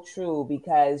so true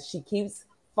because she keeps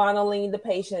funneling the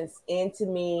patients into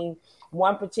me.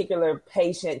 One particular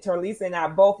patient, Terlisa and I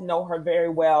both know her very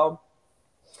well.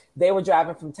 They were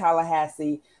driving from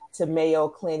Tallahassee to Mayo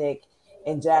Clinic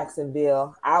in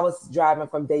Jacksonville. I was driving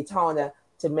from Daytona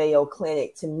to Mayo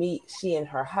Clinic to meet she and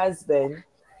her husband.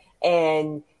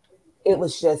 And it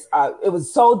was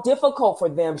so difficult for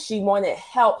them. She wanted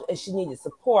help and she needed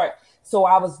support. So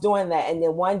I was doing that. And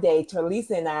then one day,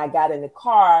 Terlisa and I got in the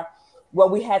car. Well,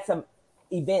 we had some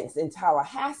events in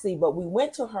Tallahassee, but we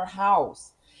went to her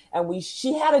house and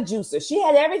she had a juicer. She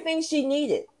had everything she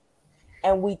needed.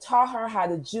 And we taught her how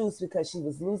to juice because she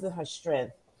was losing her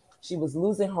strength. She was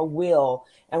losing her will.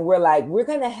 And we're like, we're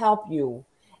going to help you.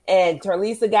 And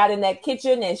Terlisa got in that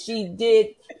kitchen and she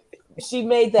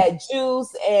made that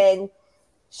juice and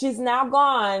she's now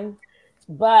gone.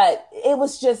 But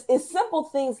it's simple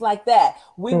things like that.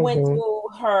 We went Mhm. to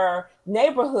her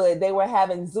neighborhood. They were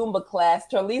having Zumba class.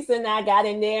 Terlisa and I got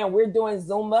in there and we're doing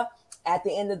Zumba. At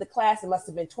the end of the class, it must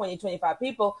have been 20, 25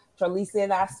 people. Terlisa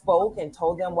and I spoke and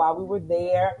told them why we were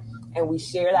there. And we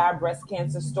shared our breast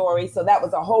cancer story. So that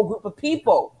was a whole group of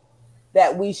people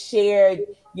that we shared,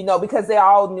 because they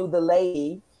all knew the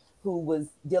lady. who was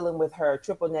dealing with her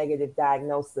triple negative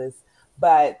diagnosis.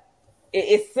 But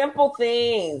it's simple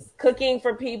things, cooking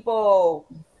for people,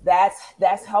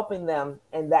 that's helping them,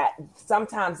 and that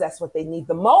sometimes that's what they need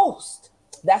the most.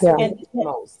 That's what they need the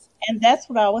most. And that's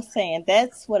what I was saying.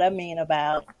 That's what I mean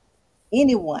about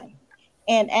anyone.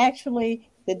 And actually,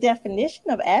 the definition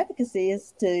of advocacy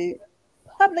is to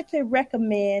publicly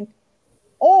recommend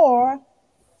or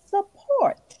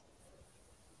support,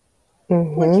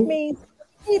 which means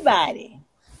anybody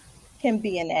can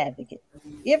be an advocate.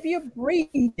 If you're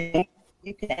breathing,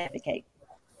 you can advocate.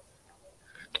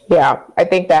 Yeah, I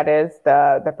think that is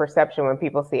the perception when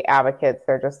people see advocates.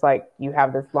 They're just like, you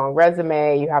have this long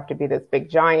resume, you have to be this big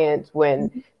giant,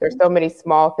 when there's so many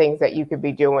small things that you could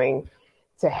be doing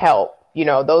to help. You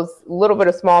know, those little bit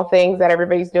of small things that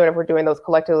everybody's doing, if we're doing those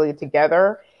collectively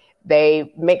together,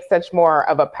 they make such more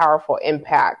of a powerful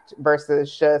impact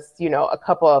versus just, you know, a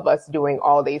couple of us doing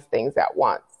all these things at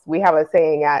once. We have a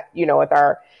saying at, you know, with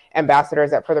our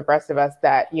ambassadors at For the Rest of Us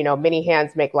that, you know, many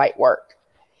hands make light work.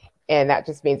 And that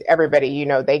just means everybody, you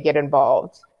know, they get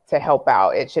involved to help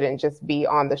out. It shouldn't just be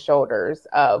on the shoulders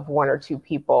of one or two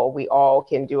people. We all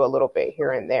can do a little bit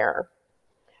here and there.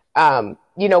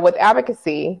 You know, with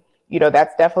advocacy, you know,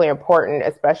 that's definitely important,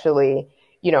 especially,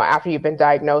 you know, after you've been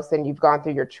diagnosed and you've gone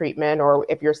through your treatment, or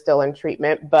if you're still in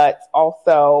treatment. But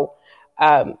also,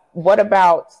 what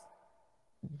about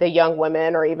the young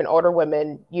women or even older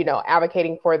women, you know,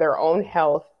 advocating for their own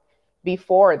health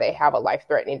before they have a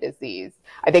life-threatening disease?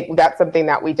 I think that's something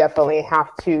that we definitely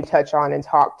have to touch on and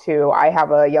talk to. I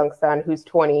have a young son who's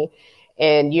 20,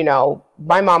 and, you know,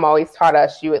 my mom always taught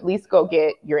us, you at least go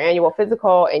get your annual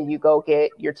physical and you go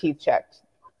get your teeth checked.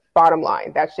 Bottom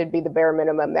line, that should be the bare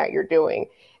minimum that you're doing.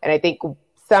 And I think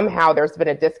somehow there's been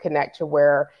a disconnect to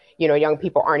where, you know, young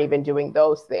people aren't even doing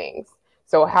those things.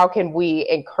 So how can we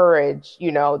encourage, you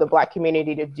know, the Black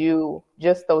community to do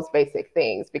just those basic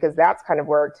things? Because that's kind of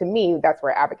where, to me, that's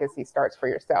where advocacy starts for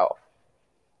yourself.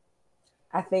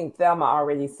 I think Thelma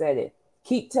already said it.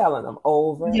 Keep telling them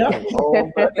over and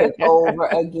over and over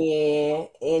again.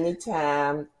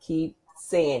 Anytime, keep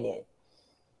saying it.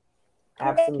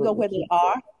 Absolutely. We have to go where they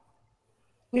are.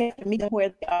 We have to meet them where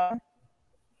they are.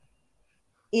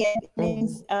 It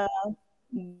means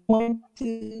going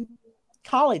to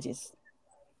colleges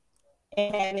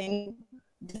and having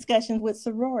discussions with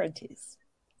sororities.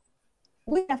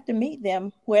 We have to meet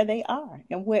them where they are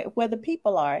and where the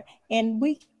people are. And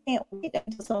we can't wait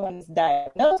until someone is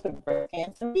diagnosed with breast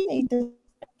cancer. We need to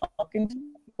talk to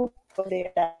people before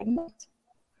they're diagnosed.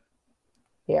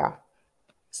 Yeah.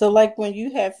 So, like when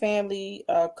you have family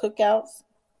cookouts,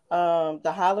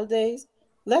 the holidays,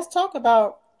 let's talk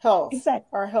about health,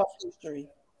 our health history,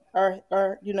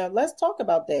 or you know, let's talk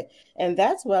about that. And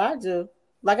that's what I do.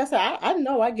 Like I said, I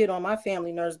know I get on my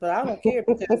family nerves, but I don't care,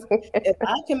 because if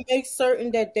I can make certain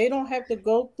that they don't have to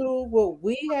go through what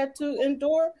we had to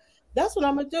endure, that's what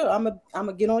I'm gonna do. I'm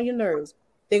gonna get on your nerves.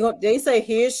 They say,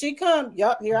 here she come.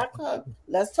 Yup, here I come.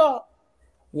 Let's talk.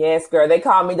 Yes, girl. They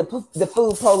call me the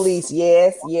food police.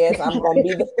 Yes, I'm going to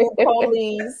be the food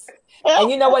police. And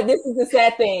you know what? This is the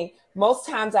sad thing. Most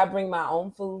times I bring my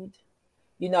own food.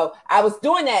 You know, I was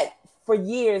doing that for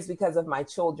years because of my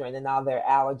children and all their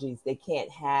allergies. They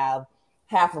can't have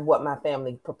half of what my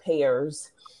family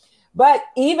prepares. But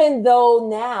even though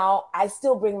now I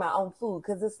still bring my own food,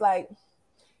 because it's like,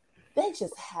 they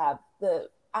just have, the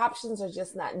options are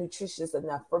just not nutritious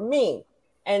enough for me.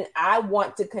 And I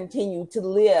want to continue to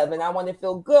live and I want to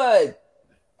feel good.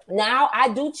 Now I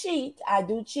do cheat,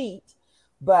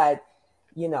 but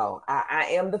you know, I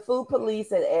am the food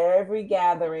police at every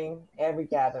gathering.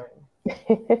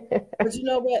 But you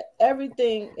know what?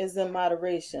 Everything is in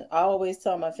moderation. I always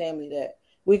tell my family that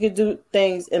we could do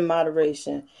things in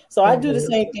moderation. So I do the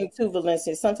same thing too,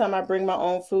 Valencia. Sometimes I bring my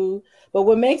own food, but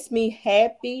what makes me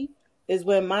happy is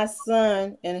when my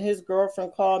son and his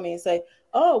girlfriend call me and say,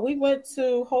 oh, we went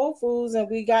to Whole Foods and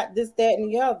we got this, that, and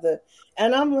the other.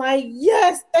 And I'm like,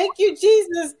 yes, thank you,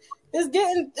 Jesus. It's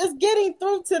getting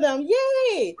through to them.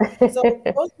 Yay. So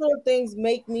those little things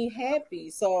make me happy.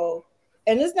 So,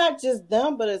 and it's not just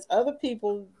them, but it's other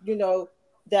people, you know,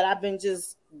 that I've been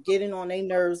just getting on their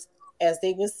nerves, as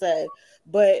they would say.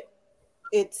 But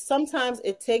sometimes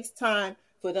it takes time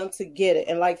for them to get it.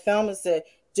 And like Thelma said,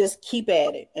 just keep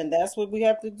at it. And that's what we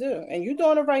have to do. And you're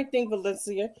doing the right thing,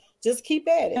 Valencia. Just keep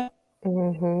at it.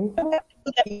 We have to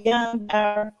do that beyond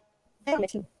our family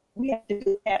too. We have to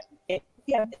do that. We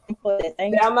have to input that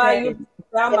thing.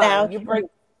 Thelma,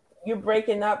 you're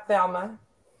breaking up, Thelma.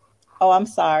 Oh, I'm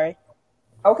sorry.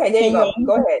 Okay, there you go.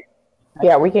 Go ahead.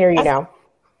 Yeah, we can hear you now.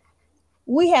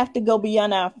 we have to go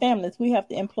beyond our families. We have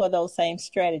to employ those same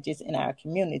strategies in our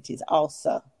communities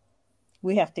also.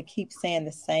 We have to keep saying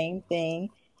the same thing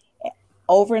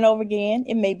over and over again.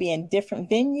 It may be in different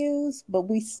venues, but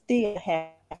we still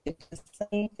have to do the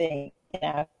same thing in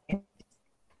our communities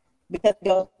because it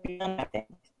goes beyond our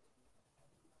families.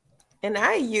 And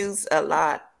I use a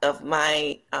lot of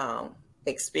my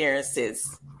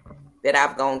experiences that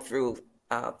I've gone through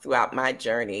throughout my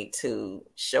journey to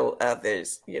show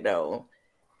others,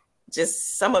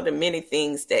 just some of the many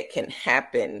things that can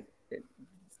happen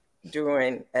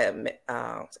during,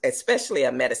 especially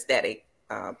a metastatic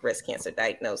breast cancer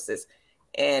diagnosis.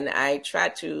 And I try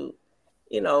to,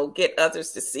 get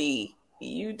others to see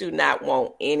you do not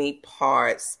want any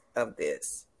parts of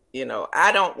this.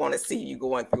 I don't want to see you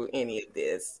going through any of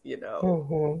this.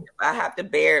 Mm-hmm. If I have to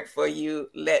bear it for you,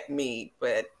 let me.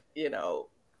 But,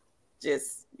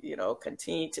 just,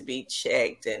 continue to be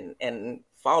checked and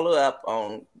follow up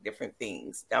on different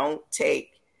things. Don't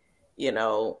take,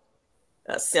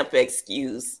 a simple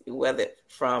excuse, whether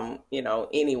from,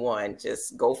 anyone,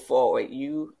 just go forward.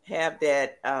 You have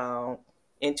that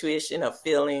intuition or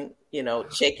feeling,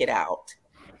 check it out.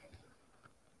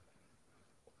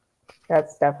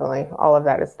 All of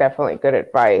that is definitely good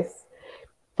advice.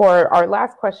 For our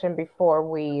last question before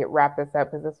we wrap this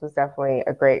up, because this was definitely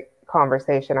a great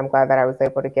conversation. I'm glad that I was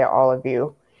able to get all of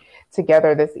you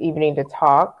together this evening to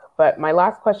talk. But my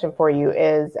last question for you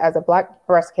is, as a Black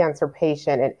breast cancer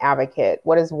patient and advocate,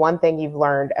 what is one thing you've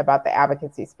learned about the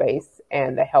advocacy space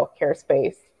and the healthcare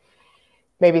space?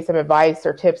 Maybe some advice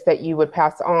or tips that you would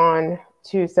pass on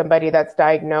to somebody that's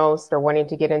diagnosed or wanting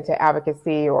to get into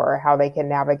advocacy, or how they can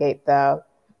navigate the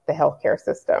healthcare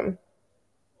system.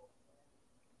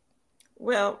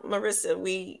 Well, Marissa,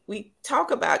 we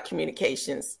talk about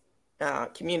communicating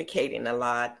a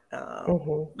lot,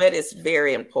 but it's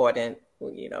very important.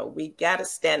 We got to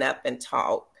stand up and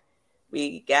talk.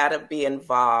 We got to be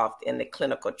involved in the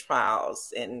clinical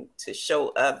trials and to show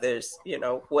others,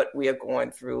 what we are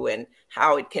going through and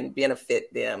how it can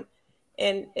benefit them,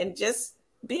 and just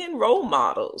being role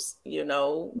models.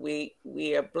 We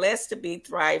are blessed to be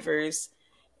thrivers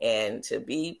and to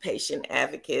be patient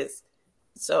advocates.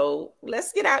 So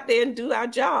let's get out there and do our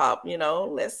job.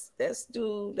 Let's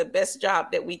do the best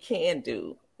job that we can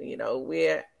do.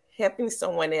 We're helping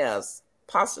someone else,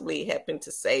 possibly helping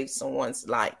to save someone's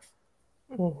life.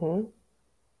 Mm-hmm.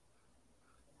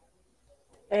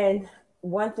 And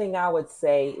one thing I would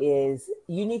say is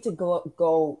you need to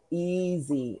go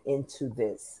easy into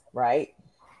this, right?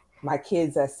 My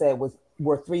kids, I said,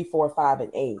 were 3, 4, 5,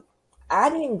 and 8. I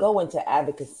didn't go into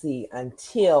advocacy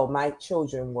until my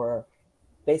children were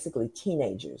basically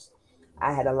teenagers.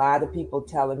 I had a lot of people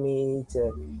telling me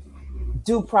to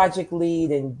do project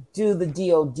lead and do the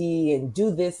DOD and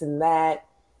do this and that.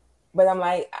 But I'm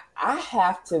like, I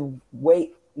have to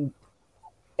wait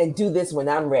and do this when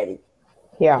I'm ready.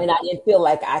 Yeah. And I didn't feel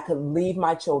like I could leave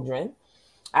my children.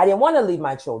 I didn't want to leave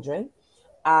my children.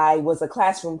 I was a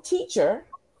classroom teacher.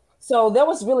 So there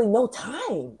was really no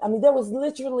time. I mean, there was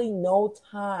literally no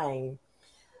time.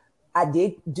 I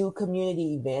did do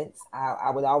community events.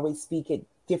 I would always speak at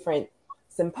different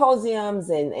symposiums,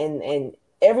 and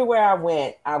everywhere I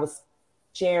went, I was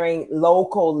sharing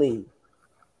locally.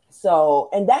 So,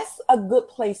 and that's a good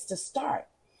place to start.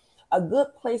 A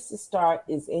good place to start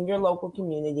is in your local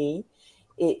community,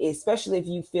 especially if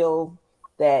you feel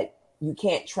that you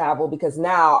can't travel, because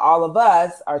now all of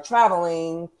us are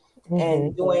traveling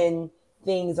and doing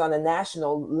things on a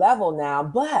national level now,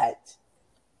 but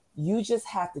you just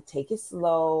have to take it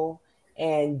slow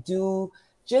and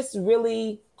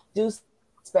really do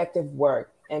perspective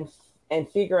work and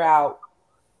figure out,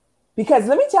 because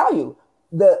let me tell you,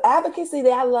 the advocacy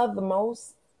that I love the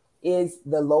most is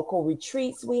the local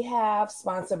retreats we have,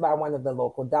 sponsored by one of the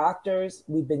local doctors.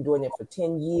 We've been doing it for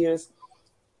 10 years.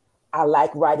 I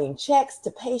like writing checks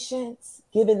to patients,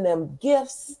 giving them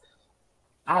gifts.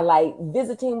 I like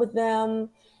visiting with them.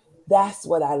 That's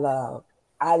what I love.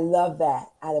 I love that.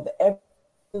 Out of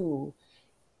everything,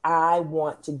 I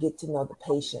want to get to know the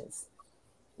patients.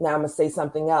 Now I'm going to say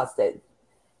something else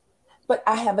but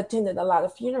I have attended a lot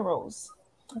of funerals,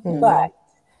 but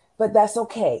that's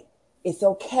okay. It's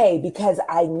okay, because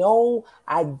I know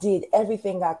I did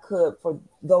everything I could for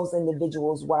those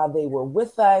individuals while they were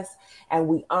with us, and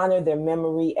we honor their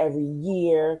memory every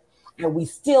year, and we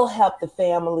still help the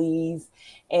families.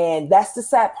 And that's the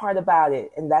sad part about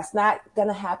it. And that's not going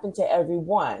to happen to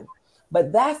everyone,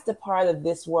 but that's the part of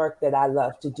this work that I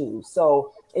love to do.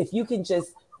 So if you can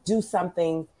just do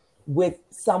something with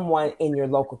someone in your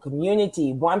local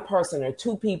community, one person or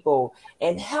two people,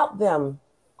 and help them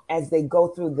as they go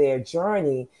through their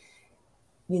journey,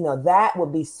 that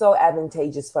would be so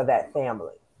advantageous for that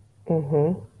family.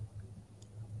 Mm-hmm.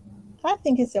 I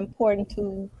think it's important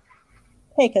to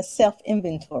take a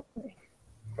self-inventory.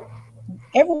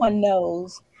 Everyone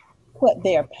knows what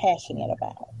they're passionate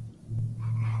about.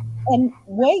 And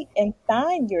wait and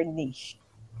find your niche.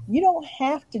 You don't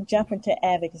have to jump into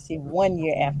advocacy 1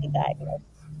 year after diagnosis,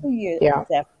 2 years Yeah.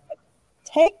 after.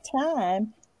 Take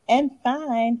time and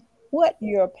find what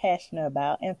you're passionate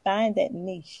about and find that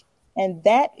niche. And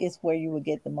that is where you will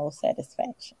get the most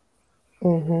satisfaction.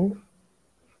 Mm-hmm.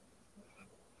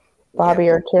 Yeah, Bobby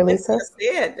or Valencia Terlisa?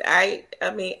 said, I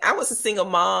mean, I was a single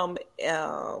mom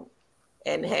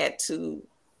and had 2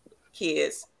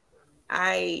 kids.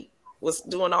 I was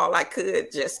doing all I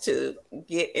could just to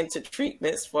get into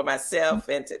treatments for myself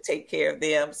and to take care of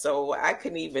them. So I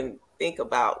couldn't even think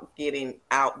about getting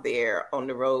out there on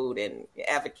the road and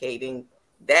advocating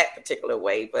that particular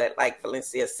way. But like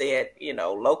Valencia said,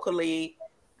 locally,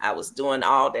 I was doing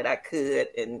all that I could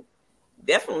and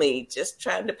definitely just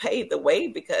trying to pave the way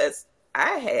because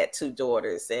I had 2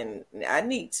 daughters and I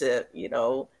need to,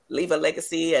 leave a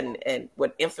legacy and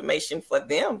with information for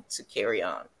them to carry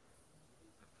on.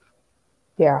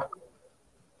 Yeah.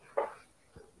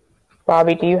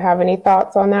 Bobby, do you have any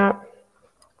thoughts on that?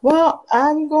 Well,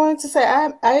 I'm going to say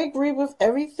I agree with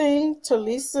everything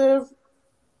Talisa,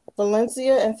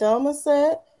 Valencia, and Thelma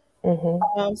said.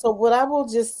 Mm-hmm. So what I will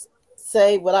just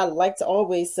say, what I like to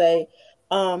always say,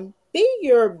 be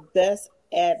your best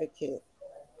advocate.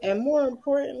 And more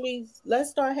importantly, let's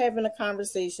start having the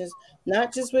conversations,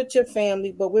 not just with your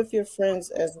family, but with your friends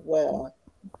as well.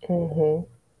 Mm-hmm.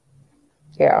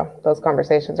 Yeah, those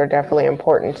conversations are definitely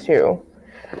important too.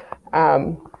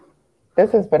 Um,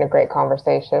 this has been a great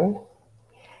conversation.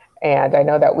 And I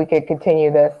know that we could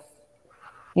continue this,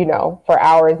 for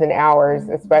hours and hours,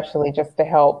 especially just to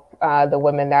help the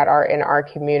women that are in our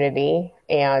community.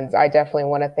 And I definitely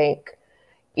want to thank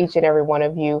each and every one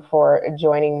of you for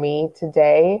joining me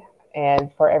today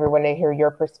and for everyone to hear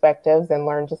your perspectives and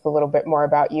learn just a little bit more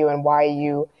about you and why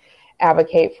you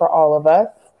advocate for all of us.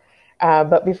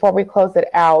 But before we close it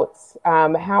out,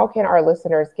 how can our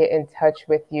listeners get in touch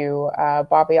with you?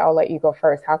 Bobby, I'll let you go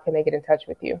first. How can they get in touch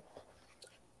with you?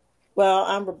 Well,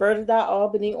 I'm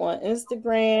Roberta.Albany on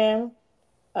Instagram,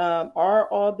 R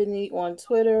Albany on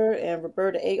Twitter, and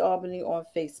Roberta A Albany on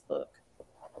Facebook.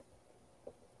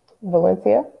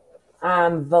 Valencia?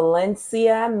 I'm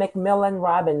Valencia McMillan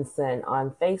Robinson on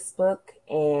Facebook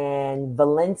and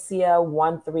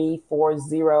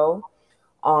Valencia1340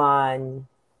 on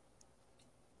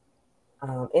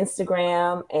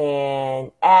Instagram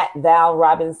and at Val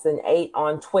Robinson8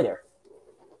 on Twitter.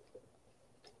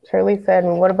 Shirley said,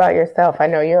 and what about yourself? I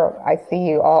I see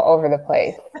you all over the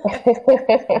place.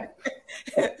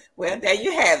 Well, there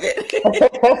you have it.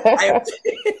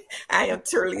 I am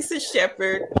Terlisa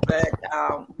Shepherd, but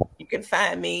you can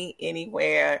find me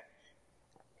anywhere: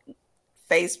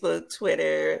 Facebook,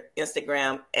 Twitter,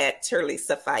 Instagram at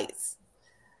Terlisa Fights.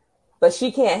 But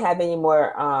she can't have any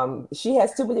more. She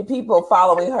has too many people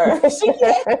following her. She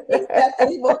can't have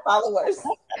any more followers.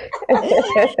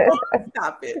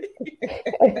 Stop it.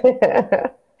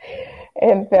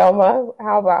 And Thelma,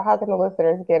 how can the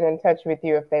listeners get in touch with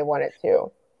you if they wanted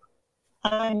to?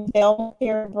 I'm Thelma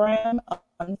Perry Brown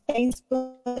on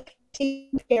Facebook,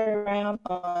 T Perry Brown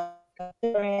on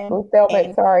Instagram. Ooh,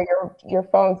 Thelma, sorry, your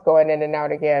phone's going in and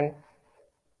out again.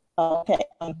 Okay.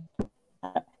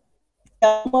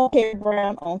 Thelma Perry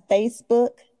Brown on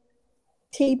Facebook,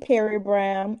 T Perry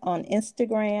Brown on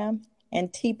Instagram,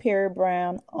 and T Perry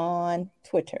Brown on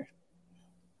Twitter.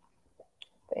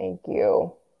 Thank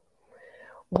you.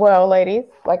 Well, ladies,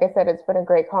 like I said, it's been a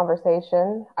great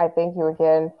conversation. I thank you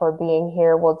again for being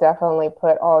here. We'll definitely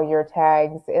put all your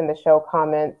tags in the show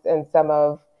comments and some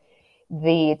of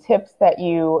the tips that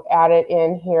you added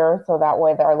in here so that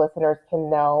way that our listeners can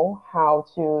know how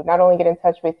to not only get in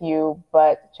touch with you,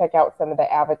 but check out some of the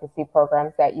advocacy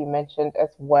programs that you mentioned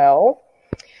as well.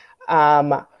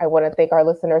 I want to thank our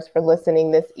listeners for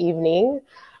listening this evening.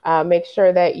 Make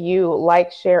sure that you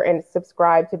like, share, and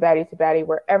subscribe to Baddie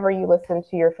wherever you listen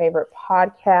to your favorite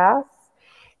podcasts.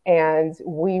 And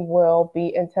we will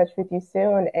be in touch with you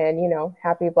soon. And,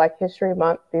 happy Black History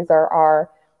Month. These are our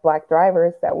Black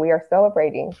drivers that we are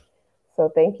celebrating. So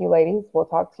thank you, ladies. We'll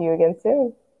talk to you again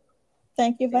soon.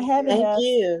 Thank you for having us. Thank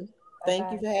you. Bye-bye.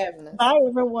 Thank you for having us. Bye,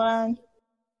 everyone.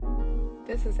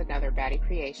 This is another Baddie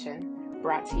creation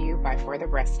brought to you by For the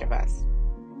Rest of Us.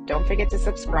 Don't forget to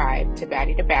subscribe to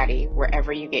Baddie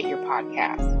wherever you get your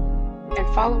podcasts. And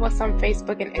follow us on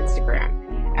Facebook and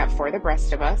Instagram at For the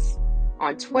Breast of Us,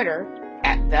 on Twitter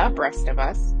at The Breast of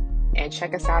Us, and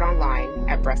check us out online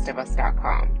at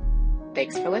breastofus.com.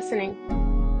 Thanks for listening.